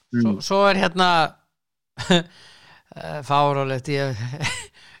 Svo er hérna fárálegt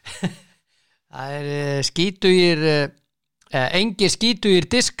það er skítugir engir skítugir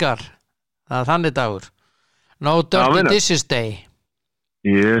diskar, það er þannig dagur. No dirty dishes day.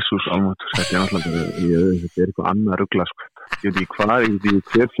 Jésús almáttur, þetta er náttúrulega þetta er eitthvað annað rugla, sko. Ég veit ekki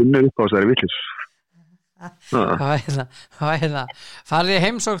hver finnur upp á þessari vitlis. Hvað er það? Farið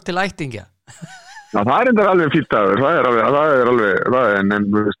heimsókn til ættingja? Já, það er enda alveg fýtt dagur, en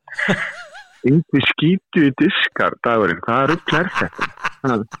þú veist, einhver skítu í diskar dagurinn, hvað rugla er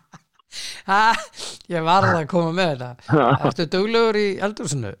þetta? Ég varð að koma með þetta. Ertu duglegur í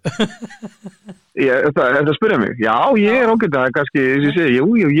eldhúsinu? Það spyrja mig. Já, ég er ágættur, það er kannski, ég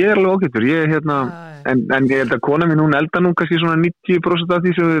er alveg ágættur. En ég held að kona mín, hún eldar nú kannski svona 90% af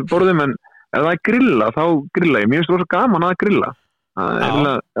því sem við borðum, en ef það er grilla, þá grilla ég. Mér finnst rosa gaman að grilla. Það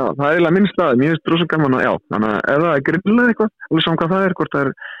er eiginlega minn stað, mér finnst rosa gaman að, þannig að ef það er grilla eitthvað, alveg saman hvað það er, hvort það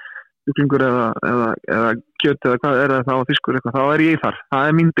er kjúklingur eða kjöt eða hvað er það á fiskur eitthvað, þá er ég þar. Það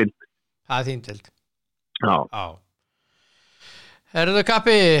er mín deild. Það er þín deild. Já. Herðu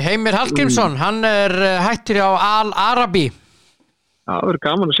kappi, Heimir Hallgrímsson, hann er hættur á Al-Arabi. Já, það er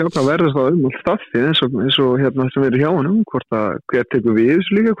gaman að sjá hvað verður það allt staffið eins og hérna sem verður hjá honum, hvort að hver tekur við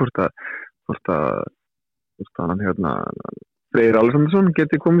þessu líka, hvort að hann hérna Freyr Alexandersson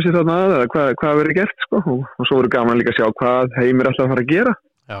geti komið sér þarna að eða hvað verður gert, sko, og svo verður gaman líka að sjá hvað Heimir alltaf að fara að gera.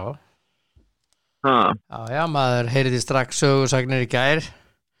 Já, maður heyrði strax sögursagnir í gær.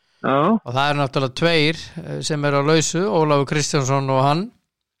 Já. Og það er náttúrulega 2 sem eru á lausu, Ólafur Kristjánsson og hann.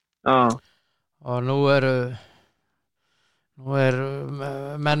 Já. Og nú er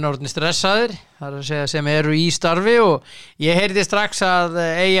menn orðnir stressaðir, það er að segja sem eru í starfi, og ég heyrði strax að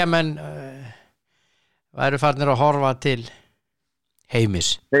Eyjamenn væru farnir að horfa til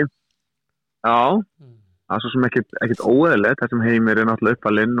Heimis. Já. Það er svo sem ekkert óeðlilegt, það sem Heimir er náttúrulega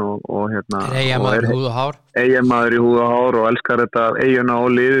uppalinn og hérna... Eyjamaður í húð og hár. Eyjamaður í húð og hár og elskar þetta Eyjuna og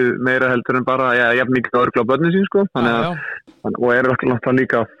liðið meira heldur en bara, jafn mikið að örgla börnin sín, sko. Og er alltaf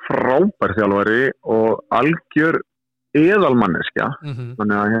líka frábær þjálfari og algjör eðalmanneskja.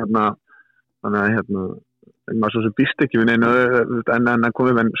 Þannig að hérna, maður svo sem býst ekki við neina en að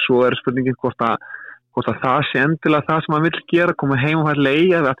komið, en svo er spurningin hvort að það sé endilega það sem hann vill gera, koma heim og hægt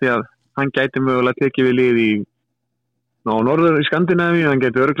leigja það, því að hann gæti mögulega tekið við lið í norður í Skandinavíu, hann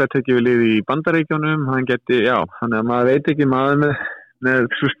gæti örgulega tekið við lið í Bandaríkjónum, hann gæti, þannig að maður veit ekki, maður með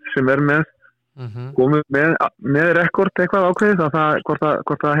sem er með komið með rekord eitthvað ákveðið, hvort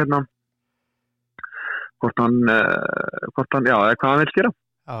hann hvað hann vil gera.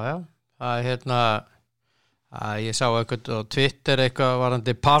 Það er hérna ég sá eitthvað á Twitter eitthvað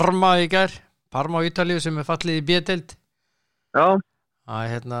varandi Parma í gær, Parma á Ítalíu sem er fallið í B-deild.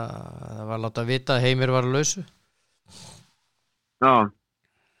 að það var láta vita að Heimir var lausu. Já.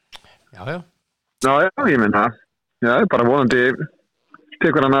 Já, ég meina já, bara vonandi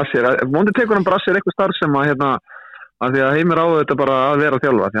tekur hann að sér, vonandi tekur hann bara að sér eitthvað starf sem að að því að Heimir á þetta bara að vera að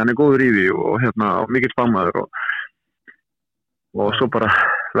þjálfa, því hann er góður í því og mikill fagmaður og svo bara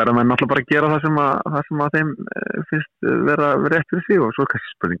verða menn náttúrulega bara að gera það sem að þeim finnst vera rétt fyrir sig og svo kannski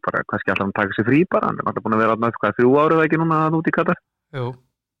spurning bara, kannski alltaf hann taka sér frí bara, hann er náttúrulega búin að vera alltaf 3 árið ekki núna út í Katar. Jú.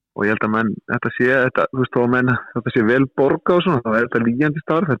 Og ég held að menn, þetta sé vel borga og svona, þá er þetta lígjandi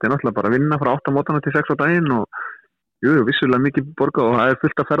starf, þetta er náttúrulega bara að vinna frá 8 mótana til 6 á daginn og vissulega mikið borga og það er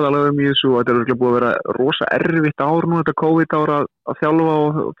fullt af ferðalögum í þessu og þetta er örugglega búið að vera rosa erfitt ár nú, þetta COVID-ár að þjálfa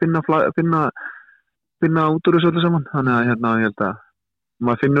og finna út úr þessu öllu saman. Þannig að ég held að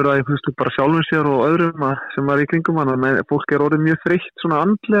maður finnur að bara sjálfum sér og öðrum sem var í kringum hann að fólk er orðið mjög þreytt svona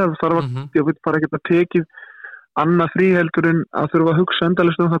andlega, ég veit bara ekki að tekið annað frí heldur en að þurfa að hugsa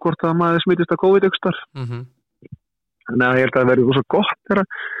endalaust það hvort að maður smitist að COVID-19. Þannig að ég held að það verður svo gott þegar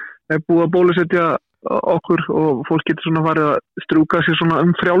er búið að bólusetja okkur og fólk getur svona farið að strúka sér svona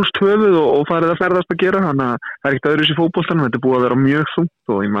frjálst höfuð og farið að ferðast að gera, þannig að það er ekkert öðru sér fótboltanum, þetta er búið að vera mjög þungt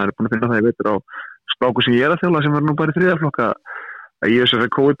og maður er búin að finna það ég veitur á stráku sem ég er að þjálfa sem er nú bara í 3. flokka að ég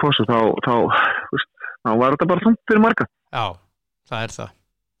þessari COVID-pásu þá var þetta bara þungt fyrir marga. Já, það er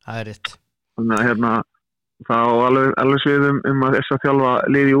rétt. Þannig að þá alveg svið að þess að þjálfa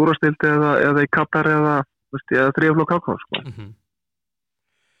liði í úrvalsdeildi eða í Katar eða 3. flokk KK sko.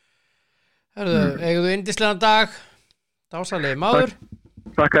 Eigðu yndislegan dag, dásalegi maður.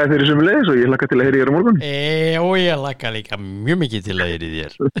 Þakka þér fyrir sömuleiðis og ég hlakka til að heyra í þér á morgun. Og ég hlakka líka mjög mikið til að heyra í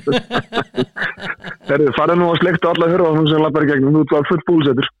þér. Farðu nú að slekta alla hurðanum sem lappar í gegnum, þú var full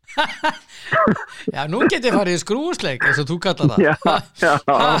búlsettur. Já, nú get ég farið í skrúfusleik eins og þú kallar það. Já.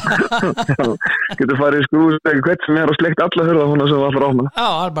 Getur farið í skrúfusleik hvert sem er og slekta alla hurðanum sem var frá hana. Já,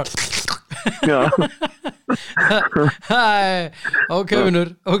 það er bara ok, vinnur.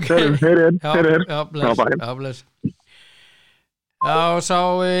 Já, bless. Já, sá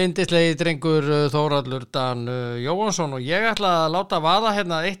yndislegi drengur Þórhallur Dan Jóhansson og ég ætla að láta vaða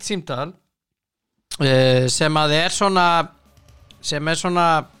eitt símtal sem að er svona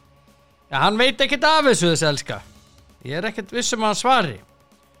já, hann veit ekkert af þessu þessi elska. Ég er ekkert viss að hann svari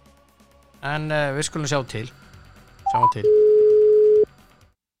en við skulum sjá til.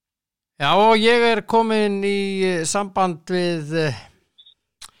 Já, og ég er komin í samband við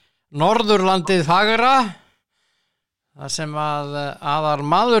Norðurlandið fagra, þar sem að aðal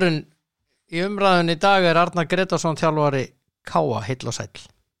maðurinn í umræðun í dag er Arnar Gretarsson, þjálfari K.A. Heill og sæll.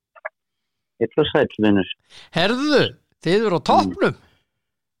 Heill og sæll, vinnur. Herðu, þið eru á toppnum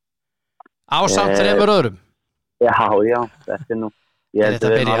ásamt 3 öðrum. Já, þetta er nú ég held að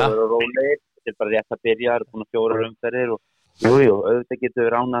við erum alveg rólegir, þetta er bara rétt að byrja, það eru búin að 4 umferðir og jú, auðvitað getur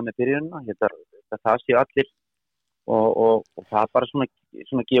við ránað með byrjunina, það séu allir og það bara svona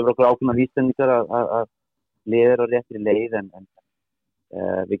gefur okkur ákveðna vísbendingar að liðir á réttri leið en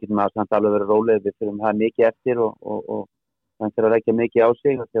við getum samt alveg verið rólegir, við þurfum það mikið eftir og það er að leggja mikið á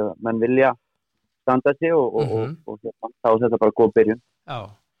sig því að menn vilja standa sig og þá er þetta bara góð byrjun. Já,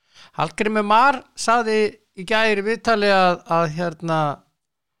 Hallgrímur Mar sagði í gær í viðtali að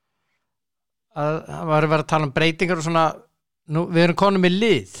það var að tala um breytingar og svona. Nú, við erum konum með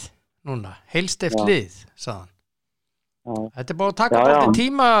lið núna, heilsteypt lið, sagði hann. Þetta er bara að taka alltaf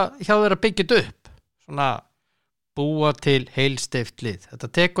tíma hjá þeir að byggja þetta upp, svona búa til heilsteypt lið. Þetta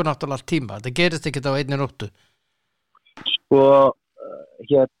tekur náttúrulega allt tíma, þetta gerist ekki á einni nóttu. Sko,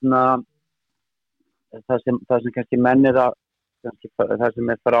 það sem kannski mennir það sem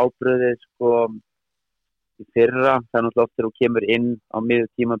er frábrugðið, sko, í fyrra, það er náttúrulega oft þegar þú kemur inn á miðju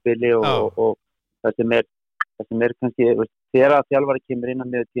tímabili og það sem er kannski, þegar að þjálfari kemur inn á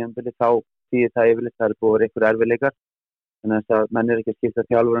miðju tímabili þá þýðir það yfirleitt það er búið einhver erfiðleikar þannig að menn er ekki að skipta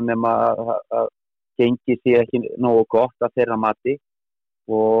þjálfara nema að gengi sé ekki nógu gott að þeirra mati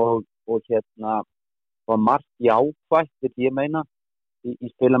og var margt jákvætt vil ég meina í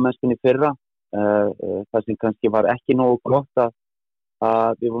spilamennskunni fyrra það sem kannski var ekki nógu gott að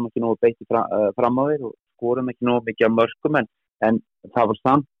við vorum ekki nógu beitti fram á þeir og skorum ekki nógu mikið af mörkum en það var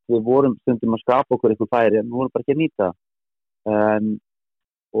samt við vorum stundum að skapa okkur eitthvað færi en við vorum bara ekki að nýta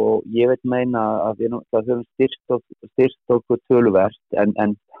og ég veit meina að það höfum styrkt okkur töluvert en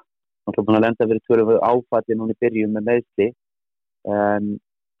náttúrulega búin að lenda verið töluvert áfætti núna í byrjun með meiðsli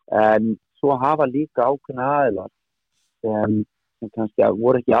en svo hafa líka ákveðna aðilar sem kannski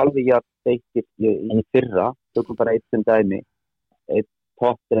voru ekki alveg beittir í fyrra, tökum bara eitt sem dæmi eitt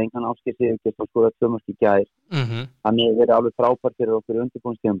toppdreng, hann Ásgeir Sigurgeirsson skoraði 2 mörk í gær hann hefur verið alveg frábær fyrir okkur í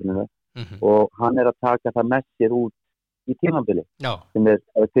undirbúningstímabilinu og hann er að taka það með sér út í tímabili Já. sem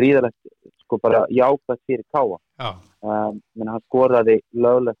gríðarlegt sko bara jákvætt fyrir Káa. Menn hann skoraði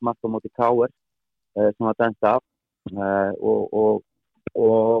löglegt mark á móti KR sem var dæmt af og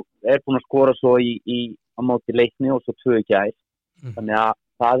búinn að skora svo á móti Leikni og svo 2 í gær. Þannig að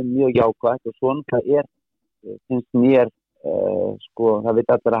það mjög jákvætt og svona það finnst mér sko það veit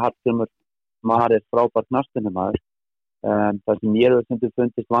allir að Hallgrímur Mar frábær knattspyrnumaður. Það sem mér hefur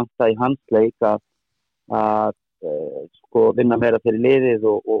fundist vanta í hans leik að sko vinna meira fyrir liðið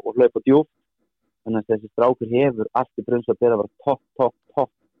og hlaupa djúpt. Þannig að þessi strákur hefur allt í brunns að bera að vera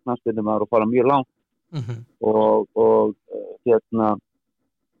topp knattspyrnumaður og fara mjög langt og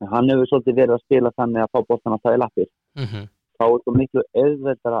hann hefur svolítið verið að spila þannig að fá boltan að það í lappir. Þá það miklu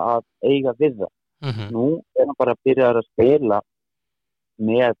auðveldara að eiga við það. Nú hann bara að byrja að spila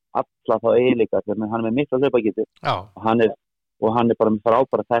með alla þá eiginleika þannig að hann með miklu hlaupagetu og hann bara með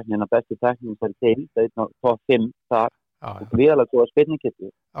frábæra tæknina bestu tæknin sem til, það top 5 þar og viðalega góða spilningetu.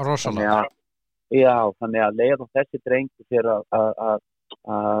 Þannig að leiða þessi drengur fyrir að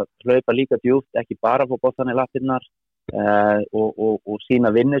hlaupa líka djúpt, ekki bara fá boltan í lappirnar og sína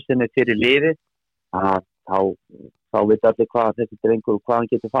vinnu sem fyrir liðið, þá veit allir hvað þessi drengur og hvað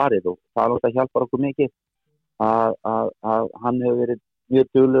hann getur farið og það náttúrulega hjálpar okkur mikið að hann hefur verið mjög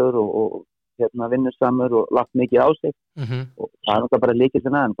duglegur og vinnusamur og lagt mikið á sig og það náttúrulega bara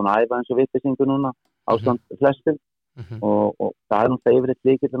lykillinn hann búin að æfa eins og vitlesingur núna ástand flestum og það náttúrulega yfirleitt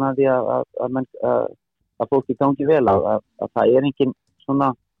lykillinn að því að fólki gangi vel að það engin svona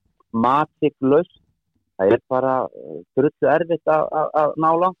matiklaust, það bara drullu erfitt að ná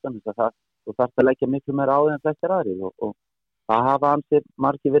langt þannig að þú þarft að leggja miklu meira á því en flestir aðrir og það hafa ansið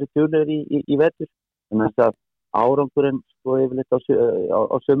margir verið duglegir í vetur þannig að árangurinn sko yfirleitt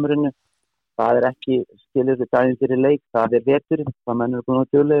á sumrinu það ekki skilur við daginn fyrir leik, það veturinn, það menn búin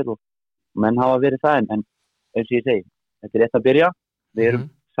að duglegir og menn hafa verið það en eins og ég segi, þetta rétt að byrja, við erum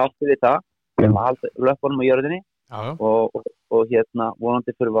sáttir við það, við erum að halda löpunum á jörðinni og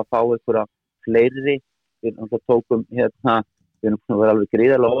vonandi fyrir að fá einhverja fleiri, við tókum við erum búin að vera alveg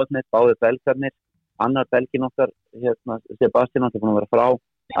gríðarlega óvætnir, báðir belgarnir, annar belgin okkar, Sebastian, hann búin að vera frá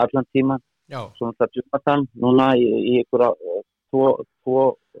allan tíman, svona það Jonathan, núna í einhverja tvo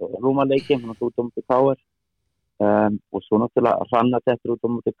rúmaleiki, hann út á móti KR og svo náttúrulega Rannat eftir út á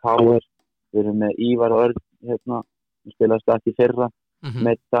móti KR, við erum með Ívar og Örn, við spilaði stætt í fyrra,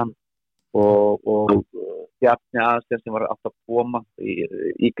 Meittan og Bjarni Aðsjön sem var alltaf að koma,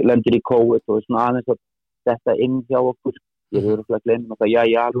 lendir í COVID og svona aðeins að þetta inn hjá okkur, ég hefur að glemja náttúrulega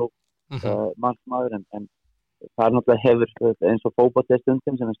Jaló, mannsmaður, en það náttúrulega hefur eins og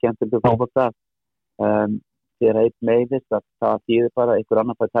fótboltastundum sem skemmtilega fótbolta þegar einn meiðist að það þýðir bara einhver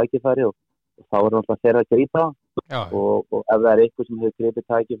annar fær tækifæri og þá náttúrulega þeirra að grípa og ef það eitthvað sem hefur gripið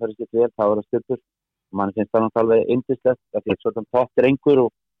tækifæri sitt vel, þá það stuttur og mann finnst það náttúrulega alveg yndislegt að því svona tótt drengur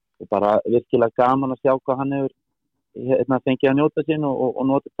og bara virkilega gaman að sjá hvað hann hefur fengið að njóta sín og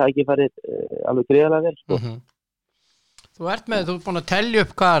nota tækifæri alveg gríðarlega vel sko. Þú ert búin að tellja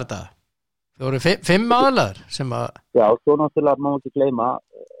upp hvað þetta? Það voru 5 aðalagur sem að... Já, svo náttúrulega má ekki gleyma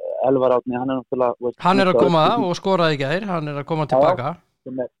Elvar Árni, hann náttúrulega... Hann að koma og skoraði í gær, hann að koma tilbaka.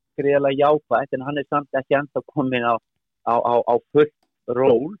 Sem gríðarlega jákvætt, en hann samt ekki ennþá komin á fullt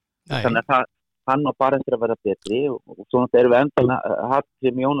ról, þannig að hann á bara eftir að vera betri og svo náttúrulega erum við ennþá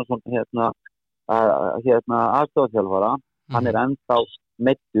Hallgrímur Jónasson aðstoðarþjálfara, hann ennþá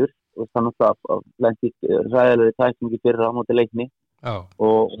meiddur og þannig að lendi ræðilegri tækningi fyrra á móti Leikni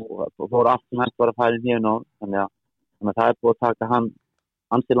og fór allt sem hægt var að færa inn hér nú, þannig að það búið að taka hann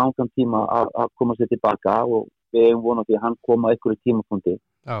ansi langan tíma að koma sér tilbaka og við hefum vonað því að hann koma á einhverju tímapunkti.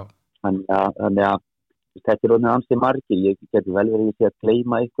 Þannig að þetta orðið ansi margir, ég geti vel verið að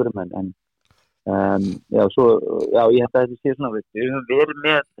gleyma einhverjum ég held að þetta sé svona, við höfum verið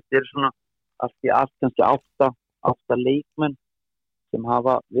með, þetta svona allt kannski 8 leikmenn sem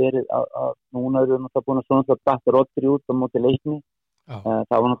hafa verið að núna eru náttúrulega búin að svona datta Rodri út á móti Leikni, það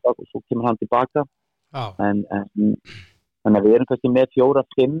var náttúrulega, svo kemur hann tilbaka, þannig að við erum kannski með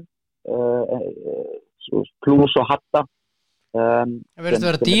 4-5 klús og hatta. Verður þetta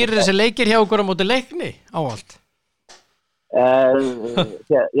vera dýrir þessi leikir hjá okkur á móti Leikni áallt?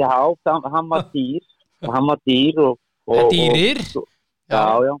 Já, hann var dýr og dýrir?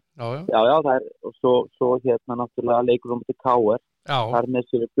 Já, það og svo náttúrulega leikur á móti KR, þar með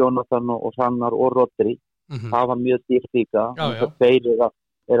sér Jonathan og Hrannar og Rodri, það var mjög dýrt líka, og þeir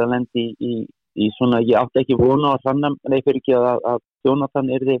að lendi í svona, ég átti ekki vona að Hrannar, fyrir ekki að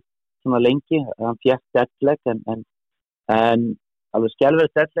Jonathan yrði svona lengi, hann fékk deadleg en alveg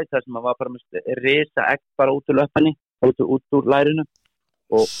skelverið deadleg þar sem hann var bara með risa egg bara út úr löpinni, út úr lærinu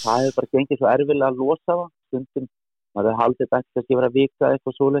og það hefur bara gengið svo erfilega að losa það, stundum maður haldið þetta ekki vera vika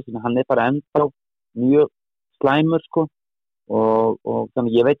eitthvað svoleiðis, en hann bara ennþá mjög slæmur sko og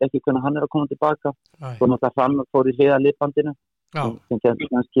þannig ég veit ekki hvernig hann að koma tilbaka. Svo náttúrulega Hrannar fór í hliða liðbandinu sem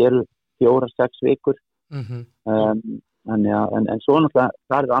kannski eru 4-6 vikur. Þannig að en svo náttúrulega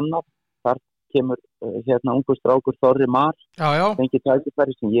það annað, þar kemur ungur strákur Þorri Mar fengið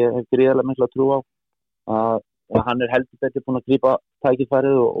tækifæri sem ég hef gríðarlega mikla trú á að hann heldur betur búin að grípa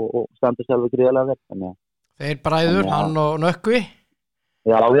tækifærið og standa sjálfur gríðarlega vel. Þannig að þeir bræður, hann og Nökkvi?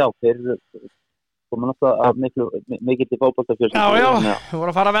 Já, þeir koma náttúrulega að mikið til fótboltafjölskyldu. Já, þú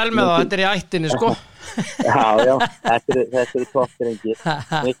voru að fara vel með það, þetta í ættinni, sko. Já, þetta eru toppdrengir,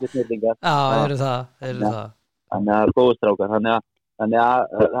 miklu snillingar. Já, þeir eru það. Þannig að góðu strákar, þannig að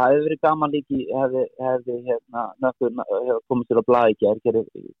það hefði verið gaman líki, hefði Nökkvi komið sér á blaði í gær,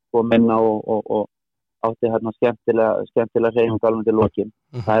 kom inn og átti skemmtilega hreyfing alveg til lokin.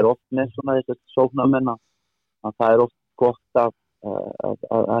 Það oft með svona þessi sóknarmenn að það oft gott að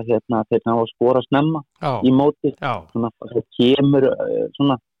þeir ná að skora snemma í móti. Svona það kemur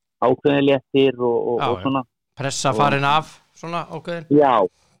svona ákveðin léttir og svona pressa farin af svona ákveðin. Já,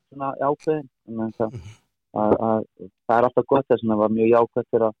 svona ákveðin. Það alltaf gott þess að það var mjög jákvætt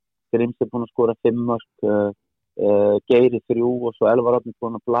þegar Gríms búin að skora 5 mörk, Geiri 3 og svo Elvar Árni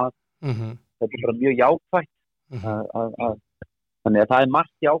búin að blað. Þetta bara mjög jákvætt. Þannig að það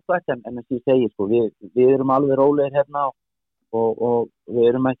margt jákvætt en eins og ég segi sko, við erum alveg rólegir hérna og við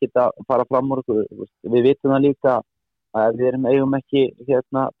erum ekkert að fara fram úr okkur. Við vitum það líka að við eigum ekki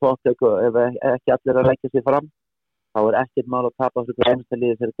tóttek og ef ekki allir að leggja sig fram þá ekkert mál að tapa okkur einasta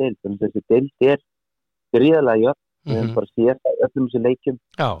liði þeirra deild. Þannig að þessi deild gríðarlega jöfn. Við erum bara séð öllum þessi leikjum.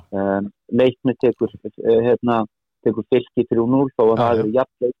 Leikni tekur Fylki 3-0 þó að það verið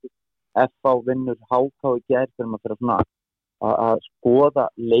jafn leikur. FH vinnur HK í gær þegar maður fyrir svona að skoða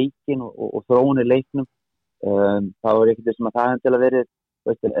leikin og þróun í leiknum. Það var ekkert sem að það hefði til að verið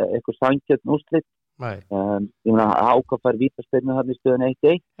eitthvað sanngjarn úrslit. Ég meina HK fær vítaspyrnu þarna í stöðun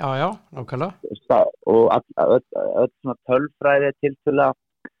 1-1. Já, nákvæmlega. Og öll svona tölfræði tiltölulega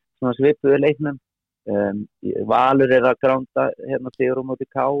svona svipuðu leiknum. Valur að gránda sigur á móti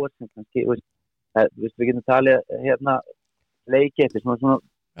KR sem kannski, við getum talið leiki eftir svona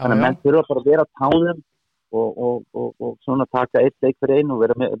þannig að menn þurfa bara að vera á tánum og svona taka eitt leik fyrir einu og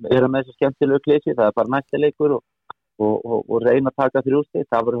vera með þessu skemmtilegu klísi. Það bara næsta leikur og reyna að taka 3 stig.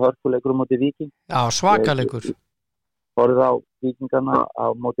 Það voru hörkuleikur á móti Víking. Já, svakaleikur. Fóruð á Víkingana á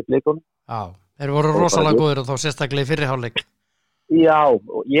móti Blikunum. Já, þeir voru rosalega góðir og þá sérstaklega í fyrri hálfleik. Já,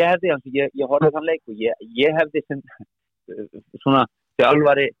 og ég horfði þann leik og ég hefði sem svona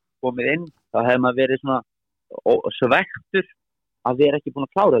þjálfari komið inn, þá hefði maður verið svona svektur að vera ekki búin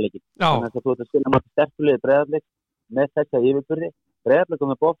að klára leikin. Þannig að þú ert að spila með sterkulegði Breiðablik með þessa yfirbyrði. Breiðablik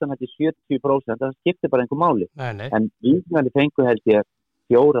með bóttan hætti 70%, það skiptir bara einhver máli. En Víkingarnir fengu held ég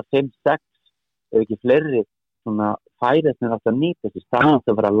 4, 5, 6 ef ekki fleiri svona færiðnir átt að nýta þessi staðan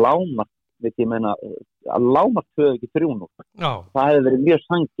að vera lágmark, ég meina að lágmark 2 ekki 3 það hefði verið mjög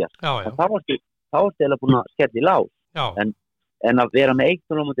sanngjarnt. Það var stela búin að skella í lás. En að vera með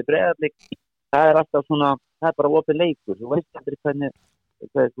 1-0 á móti Breiðablik, það alltaf svona, það bara opið leikur. Þú veist aldrei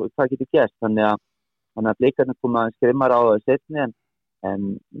hvað getur gert. Þannig að Blikarnir koma að skrimmar á það setni en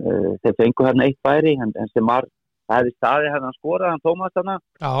þeir fengu hérna 1 færi en sem það hefði staðið hérna að skora, hann Tómas hana,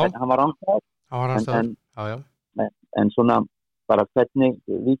 en hann var rannstæð. En svona bara hvernig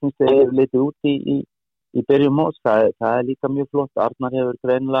Víkingsliðið hefur litið út í byrjun móts, það líka mjög flott. Arnar hefur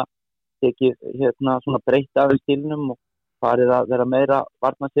greinilega tekið svona breytt af stílnum og farið að vera meira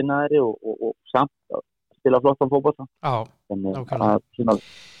varnarsinnaðri og samt að spila flottan fótbolta. Þannig að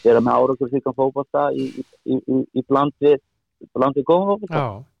vera með árangursríkan fótbolta í bland við góðan fótbolta.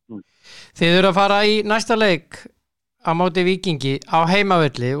 Þið eru að fara í næsta leik á móti Víkingi á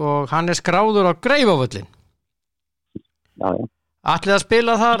heimavelli og hann skráður á Greifavöllin. Já. Ætlið að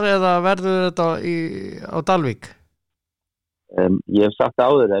spila þar eða verður þetta á Dalvík? Ég hef sagt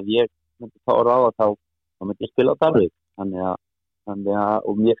áður ef ég myndi fá ráða þá myndi ég spila á Dalvík. Þannig að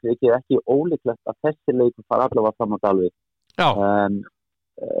og mér þykir ekki ólíklegt að þessi leikur fara allavega fram á Dalvík.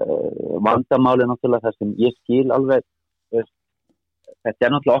 Vandamáli náttúrulega þar sem ég skil alveg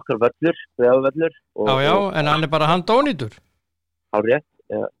þetta náttúrulega okkar völlur, Greifavöllur. Já, en hann bara handónýtur. Hárrétt.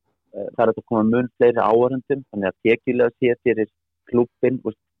 Það að koma mun fleiri áhorfendum, þannig að tekjulega sé fyrir klúbbinn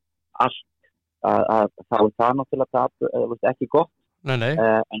allt að þá það náttúrulega ekki gott. En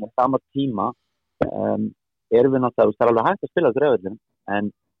á sama tíma erum við náttúrulega, það alveg hægt að spila á Greifavöllum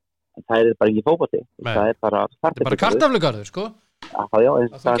en það bara ekki fótbolti. Það bara kartaflugarður, sko. Já,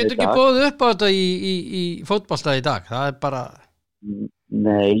 þú getur ekki boðið upp á þetta í fótbolta í dag. Það bara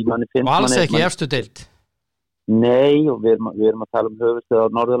Nei, manni finnst og alls ekki efstu deild. Nei, og við erum að tala höfuðstöð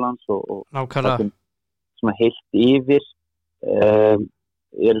á Norðurlands og nákvæmlega svona heilt yfir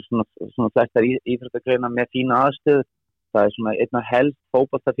eru svona flestar íþróttagreinar með fína aðstöðu. Það svona einna helst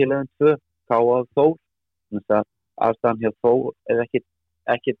fótboltafélögin 2, K.A. og Þór. Þannig að aðstæðan hjá Þór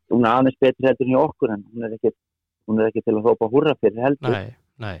ekki hún aðeins betri heldur en hjá okkur, en hún ekki til að hrópa húrra fyrir heldur.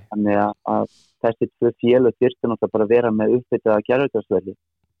 Nei. Þannig að þessi 2 félög þyrftu náttúrulega bara að vera með uppbyttaða gervigrasvelli.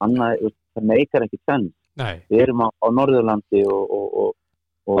 Annað, það meikar ekki sens. Við erum á Norðurlandi og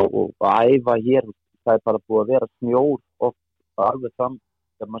að æfa hér, það bara búið að vera snjór og alveg fram.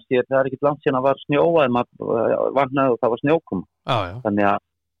 Þegar maður sér það ekki langt síðan að var snjóa en maður vaknaði og það var snjókoma. Þannig að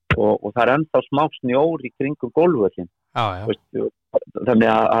og það ennþá smá snjór í kringum gólfvöllin. Þannig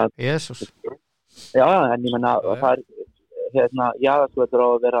að Jesus. Já, en ég meina það jaðarsvöllur á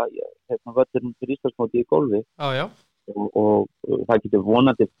að vera völlurinn fyrir Íslandsmóti í gólfi. Og það getur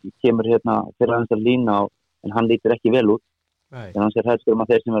vonandi kemur fyrir aðeins að lína en hann lítur ekki vel út. En hann sér helst að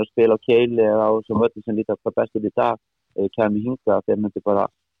þeir sem eru að spila á keili eða á þessum völlum sem lítur hvað bestur í dag kemur hinga að þeir myndi bara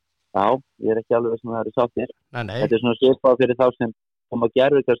ég ekki alveg sem það eru sáttir. Þetta svona svipað fyrir þá sem koma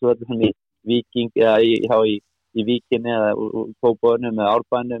gervigrasvöllur þetta svona í Víking eða í Víkinni eða Kópavoginum eða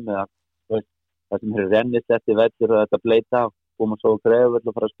Árbænum eða það sem eru rennist eftir vellur og þetta bleita og koma svo á Grefuvöll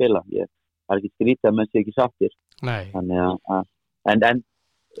og fara að spila. Það ekki skrítið að menn sé ekki sáttir. Þannig að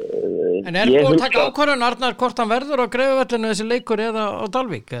En búið að taka ákvörðun Arnar hvort hann verður á Grefuvöllinu þessi leikur eða á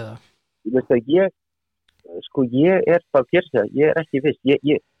Dalvík eða? Ég veist að ég er bara kjörsa, ég er ekki viss. Ef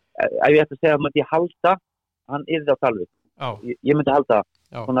ég ætti að segja að ég halda hann yrði á Dalvík. Ég myndi halda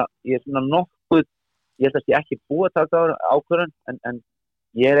svona, ég er svona nokkuð, ég held að ég ekki búið að taka ákvörðun en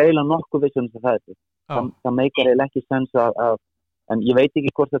ég er eiginlega nokkuð viss það er það meikar eiginlega ekki sens en ég veit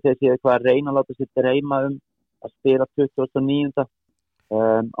ekki hvort að þeir séu eitthvað að reyna að láta sér dreyma að spila 29.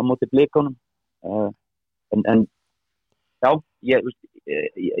 Á móti Blikunum en já ég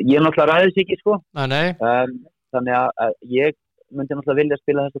náttúrulega ræðis ekki sko þannig að ég myndi náttúrulega vilja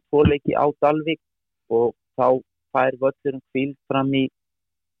spila þessa 2 leiki á Dalvík og þá fær völlurinn hvíld fram í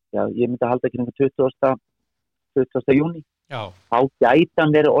ég myndi halda ekki 20. júní þá gæti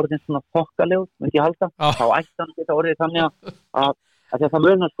hann verið orðin svona þokkalegur myndi ég halda þá ætti hann geta orðið þannig að það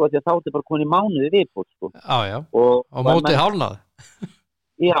mörgnar sko að þá er bara konið mánuði viðbútt sko og mótið hálnað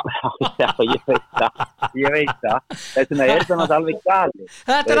Já, ég veit það. Þetta er þannig alveg galið.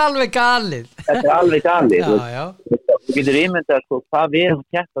 Þetta er alveg galið. Þú getur ímyndað sko hvað við erum að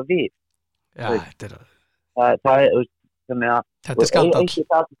keppa við. Það er þannig að þetta er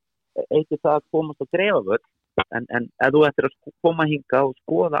skandall. Eitt það að komast á Grefavöll en ef þú ættir að koma hingað og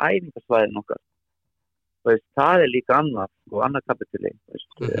skoða æfingasvæðin okkar það er líka annað kapitúli.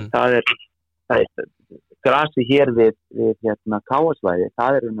 Það er grasi hér við Káasvæði,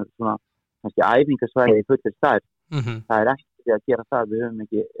 það er svona kannski æfingasvæði í fullir stærð. Það er ekki að gera það, við höfum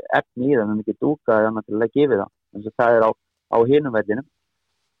ekki efni í það, við höfum ekki dúkað annað til að gefa það. Þannig að það er á hinum vellinum.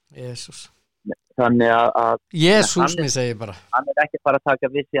 Jesus. Þannig að Jesus, mér segir bara. Hann er ekki bara að taka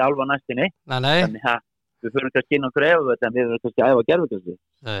vissi alva næstinni. Nei. Þannig að við fyrir kannski inn á Grefavöll en við verðum kannski að æfa gervigrasi.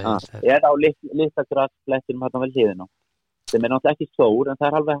 Ég á litla grasblettinum hérna vel hliðina. Sem er náttúrulega ekki stór en það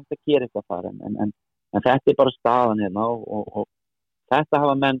er alveg hægt að gera eitthvað þar en þetta er bara staðan hérna og þetta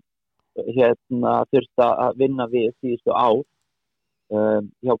hafa menn þurft að vinna við síðustu ár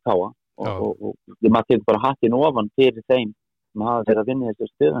hjá Káa og maður tekur bara hattinn ofan fyrir þeim sem hafa verið að vinna þessu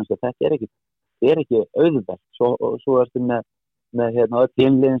stöðum svo þetta er ekki auðvelt svo ertu með öll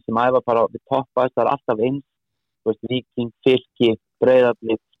hinliðin sem æfa bara við toppast, það er alltaf eins Víking, Fylki,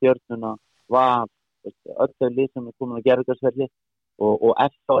 Breiðablik, Stjörnuna, Val öll þau lið sem er komin á gervigrasvelli og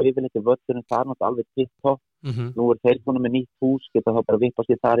eftir yfirleitt í völlurinn það er náttúrulega alveg tipp-topp. Nú er þeir komin með nýtt hús, geta þá bara vippað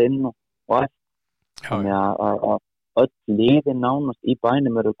sér þar inn og eftir. Þannig að öll liðin nánast í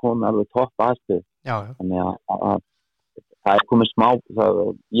bænum eru komin alveg topp aðstöð. Þannig að það er komið smá,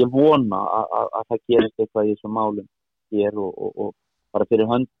 ég vona að það gerist eitthvað í þessum málum hér og bara fyrir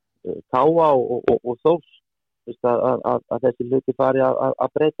hönd Káa og Þórs að þessi hluti fari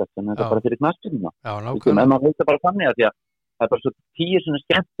að breytast en þetta er bara fyrir knattspyrnuna. En maður veit það bara þannig að það er bara svo 10 svona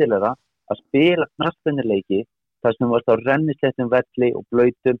skemmtilega að spila knattspyrnuleiki þar sem þú varst á rennisléttum velli og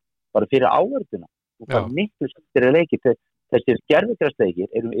blautum bara fyrir áhorfendurna og bara miklu skemmtilega leiki. Þessir gervigrasleikir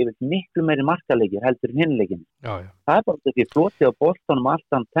eru yfir miklu meiri markaleikir heldur en hinleikinn. Það er bara því floti á boltanum og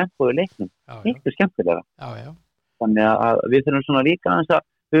alltaf tempo í leiknum. Miklu skemmtilega. Þannig að við þurfum svona líka aðeins að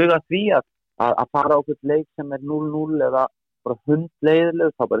huga því að fara á okkur leik sem er 0-0 eða bara hundleiðileg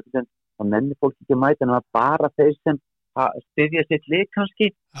þá nennir fólk ekki að mæta en að bara þeir sem styðja sitt leik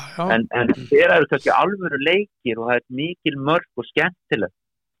kannski en þeir eru kannski alvöru leikir og það er mikil mörg og skemmtilegt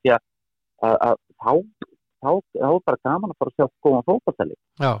því að þá þá bara gaman að fara að sjá góðan fótboltaleik.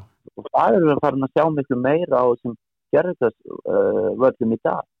 Já. Og það við farin að sjá miklu meira á þessum gerðisvöllum í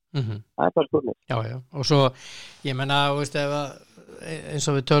dag. Það bara skoðlega. Já, og svo ég menna, veist, eins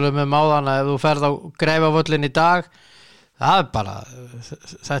og við tölum áðan ef þú ferð á Greifavöllin í dag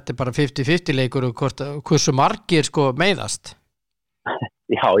þetta bara 50-50 leikur og hversu margir sko meiðast.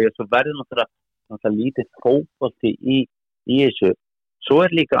 Já, svo verður náttúrulega lítið fótbolti í þessu. Svo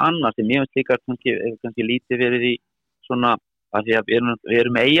líka annað sem ég veist líka kannski lítið verið í svona, af því að við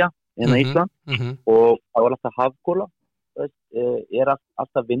erum eyja í Ísland og það var alltaf hafgóla,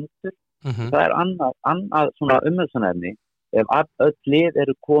 alltaf vindur. Það annað svona umhugsunarefni ef öll lið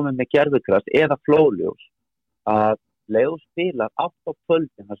eru komið með gervigras eða flóðljós að leið og spilar 8 á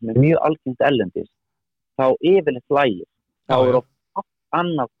kvöldin, það sem mjög algengt erlendis, þá yfirleitt lægir. Þá oft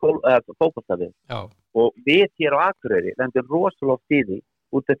annað fótboltavið. Og við hér á Akureyri lendum rosalega oft í því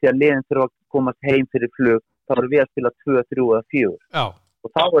út af því að liðin þurfa að komast heim fyrir flug, þá erum við að spila 2, 3 eða 4. Og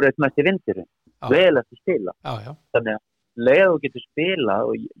þá er þetta mest í vindurinn. Vel eftir spila. Þannig að leið og getur spila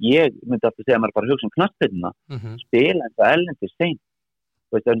og ég myndi aftur segja maður bara hugsa knattspyrnuna, spila eins og erlendis seint.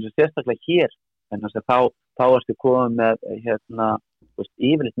 Það er sérstaklega hér, en þá ertu komið með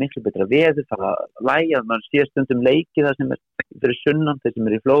yfirleitt miklu betra veður, það að lægja, mann sé stundum leiki það sem fyrir sunnan, þeir sem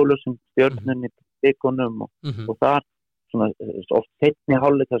í flóðljósum, stjörnunni, byggunum og þar, svona oft seinni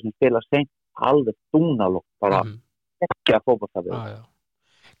hálfleik það sem spila seint, alveg dúnalokk, bara ekki að fótboltafið.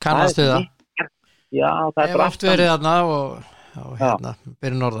 Kannastu það? Já, það er bara oft verið þarna og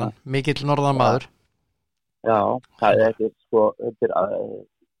byrja norðan, mikill norðan maður. Já, það er þetta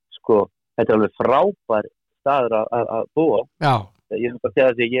er alveg frábær staður að búa. Já. Ég er bara að segja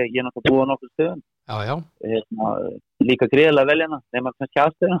að ég er náttúrulega búið á nokkur stöðum. Já. Líka greiðlega veljana, nema kannski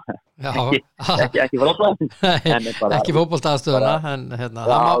aðstöðuna. Ekki fótboltaaðstöðuna. Ekki fótboltaaðstöðuna, en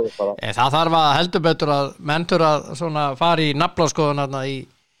það þarf að heldur betur að mentur að svona fara í naflaskoðuna í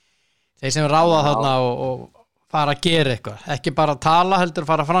þeir sem ráða þarna og fara að gera eitthvað. Ekki bara að tala, heldur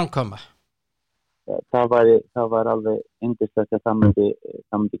fara að framkvæma. Það var alveg yndislegt að það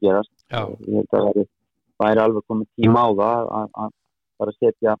myndi gerast. Já. Ég held að það væri alveg komið tíma á það að bara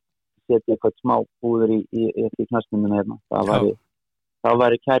setja eitthvað smá búður í knattspyrnuna hérna. Það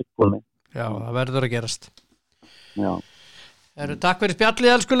væri kærkomið. Já, það verður að gerast. Já. Takk fyrir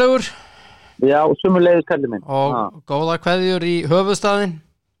spjallið, elskulegur. Já, sömuleiðis kallið minn. Og góða kveðjur í höfuðstaðinn.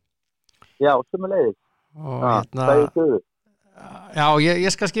 Já, sömuleiðis. Það er stöður. Já,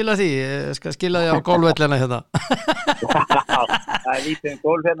 ég skal skila því. Ég skal skila því á gólvellina hérna. Það er lítið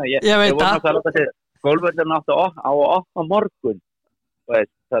gólf hérna. Ég veit það. Gólvellina áttu á opna morgun.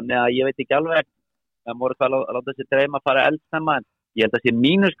 Þannig að ég veit ekki alveg það voru að láta sér dreyma að fara eldsnemma en ég held að sé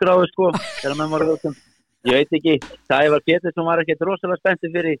mínusgráðu sko þegar menn voru ég veit ekki, Sævar Pétursson var ekkert rosalega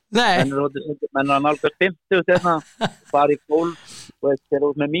spenntur fyrir menn að nálgast 50 þarna fara í gólf og þegar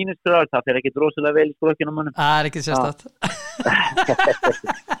út með mínusgráðu það fyrir ekkert rosalega vel í skrokkinu mannum. Það er ekki sérstætt.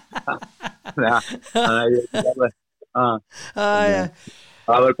 Það er ekki alveg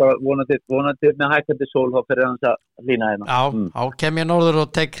það var bara vonandi með hækkandi sól þá fyrir hans að hlýna hérna. Já, þá kem ég norður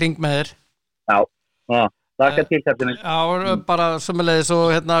og tek hring með þér. Já, þakka til kæftinu. Já, bara sömuleiðis og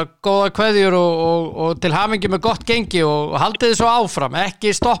góða kveðjur og til hamingju með gott gengi og haldið þið svo áfram,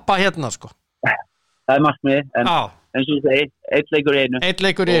 ekki stoppa hérna sko. Það er markmið, en eins og ég segi, eitt leikur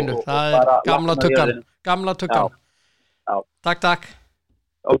í einu. Það er gamla tuggan. Takk.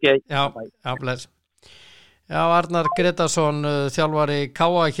 Ok. Já, bless. Já, Arnar Gretarsson, þjálfari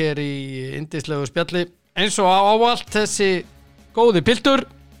KA hér í yndislegu spjalli. Eins og ávallt þessi góði piltur.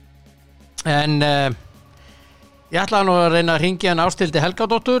 En ég ætlaði nú að reyna að hringja hann Ásthildi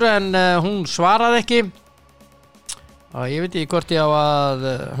Helgadóttur en hún svaraði ekki. Og ég veit ekki hvort ég á að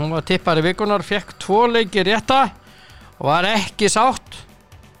hún var tippari vikunar, fekk 2 leiki rétta og var ekki sátt.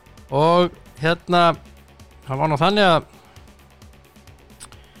 Og það var nú þannig að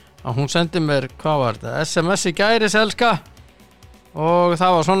hún sendi mér, hvað var þetta, SMS í gæri selska og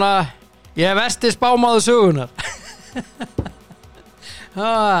það var svona ég versti spámaður sögunar.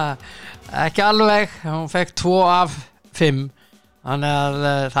 Ekki alveg, hún fekk 2 af 5 þannig að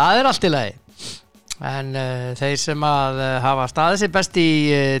það er allt í lagi en þeir sem að hafa staðið sér best í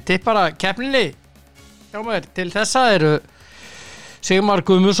tippara keppninni hjá mér til þessa eru Sigmar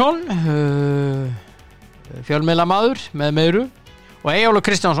Guðmundsson fjölmiðlamaður með meiru og Eyjólfur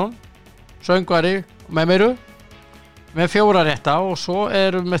Kristjánsson, söngvari með meiru, með 4 rétta og svo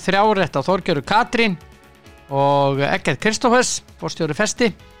erum með 3 rétta Þorgerður Katrín og Eggert Kristófers, forstjóri Festi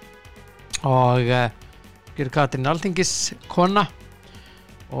og Þorgerður Katrín Alþingis kona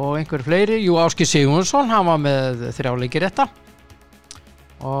og einhver fleiri, Áski Sigurðsson, hann var með 3 leiki rétta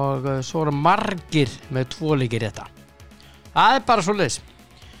og svo eru margir með 2 leiki rétta. Það bara svoleiðis.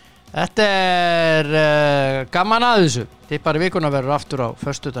 Þetta gaman að þessu. Tippar í vikuna verður aftur á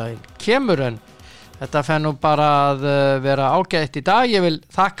föstudaginn kemur, en þetta fer nú bara að vera ágætt í dag. Ég vil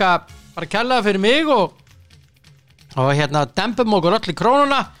þakka bara kærlega fyrir mig og dempum okkur öll í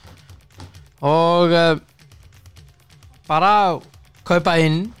krónuna og bara kaupa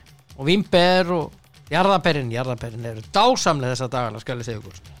inn og vínber og jarðaberin eru dásamlega þessa dagana, skal ég segja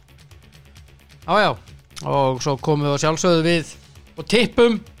ykkur. Já, og svo komum við á sjálfsögðu við og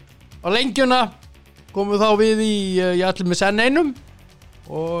tippum á lengjuna, komum við þá við í allir með senn einum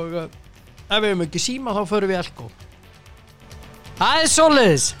og ef við höfum ekki síma þá förum við elko. Það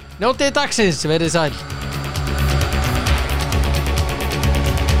svoleiðis, njótið dagsins, verið sæl.